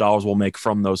thousands of dollars we'll make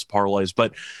from those parlays.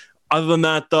 But other than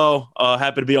that, though,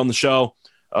 happy to be on the show.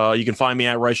 You can find me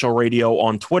at Reichel Radio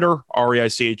on Twitter,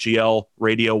 REICHEL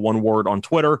Radio, one word on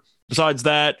Twitter. Besides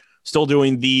that, still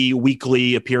doing the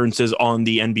weekly appearances on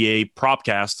the NBA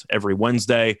Propcast every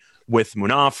Wednesday with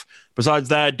Munaf. Besides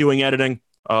that, doing editing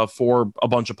for a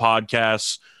bunch of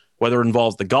podcasts, whether it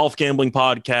involves the golf gambling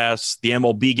podcast, the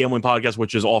MLB gambling podcast,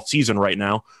 which is off season right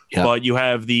now. Yeah. But you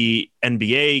have the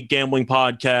NBA gambling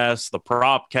podcast, the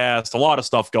Propcast, a lot of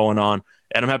stuff going on.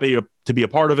 And I'm happy to be a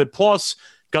part of it. Plus,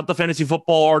 got the fantasy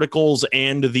football articles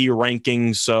and the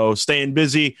rankings. So staying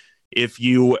busy. If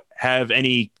you have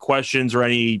any questions or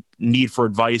any need for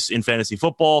advice in fantasy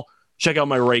football, check out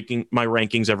my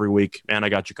rankings every week, and I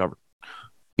got you covered.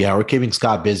 Yeah, we're keeping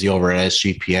Scott busy over at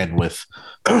SGPN with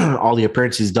all the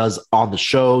appearances he does on the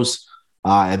shows,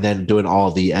 and then doing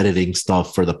all the editing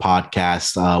stuff for the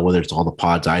podcast, whether it's all the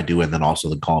pods I do and then also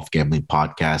the golf gambling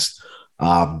podcast.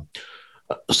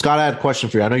 Scott, I had a question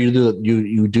for you. I know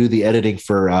you do the editing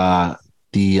for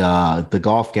the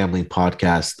golf gambling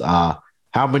podcast.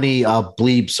 How many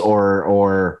bleeps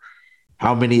or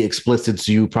how many explicits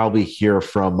do you probably hear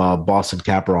from Boston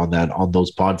Capper on those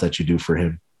pods that you do for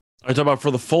him? Are you talking about for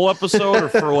the full episode or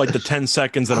for like the 10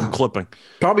 seconds that I'm clipping?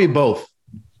 Probably both.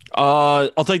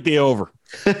 I'll take the over.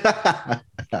 Not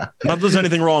that there's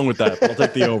anything wrong with that, but I'll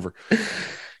take the over.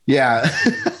 Yeah.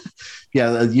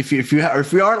 Yeah, if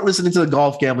you aren't listening to the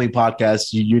golf gambling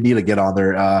podcast, you need to get on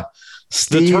there.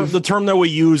 Steve, the term that we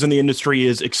use in the industry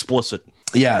is explicit.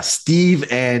 Yeah, Steve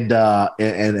and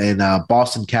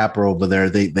Boston Capper over there,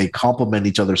 they complement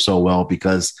each other so well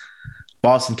because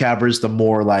Boston Capper is the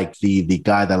more like the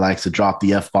guy that likes to drop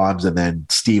the F-bombs, and then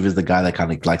Steve is the guy that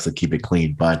kind of likes to keep it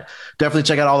clean. But definitely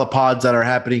check out all the pods that are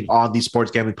happening on the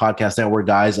Sports Gambling Podcast Network,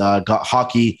 guys.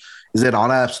 Hockey is it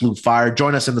on absolute fire.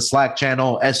 Join us in the Slack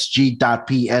channel, sg.pn/Slack.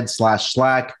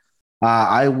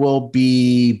 I will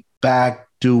be back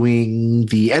doing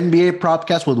the NBA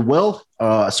Propcast with Will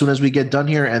as soon as we get done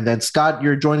here. And then, Scott,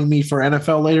 you're joining me for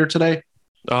NFL later today?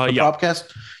 Yeah.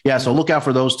 Propcast? Yeah, so look out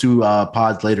for those two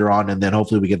pods later on, and then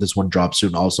hopefully we get this one dropped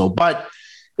soon also. But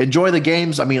enjoy the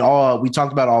games. I mean, we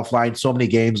talked about offline, so many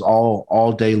games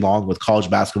all day long with college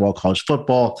basketball, college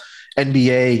football,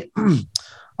 NBA,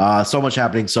 so much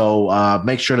happening. So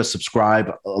make sure to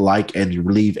subscribe, like, and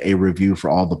leave a review for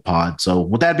all the pods. So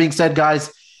with that being said,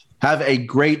 guys, have a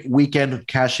great weekend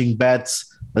cashing bets.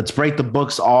 Let's break the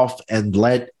books off and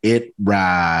let it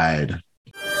ride.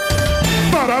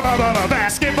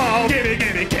 Basketball, give me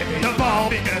the ball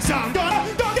because I'm gonna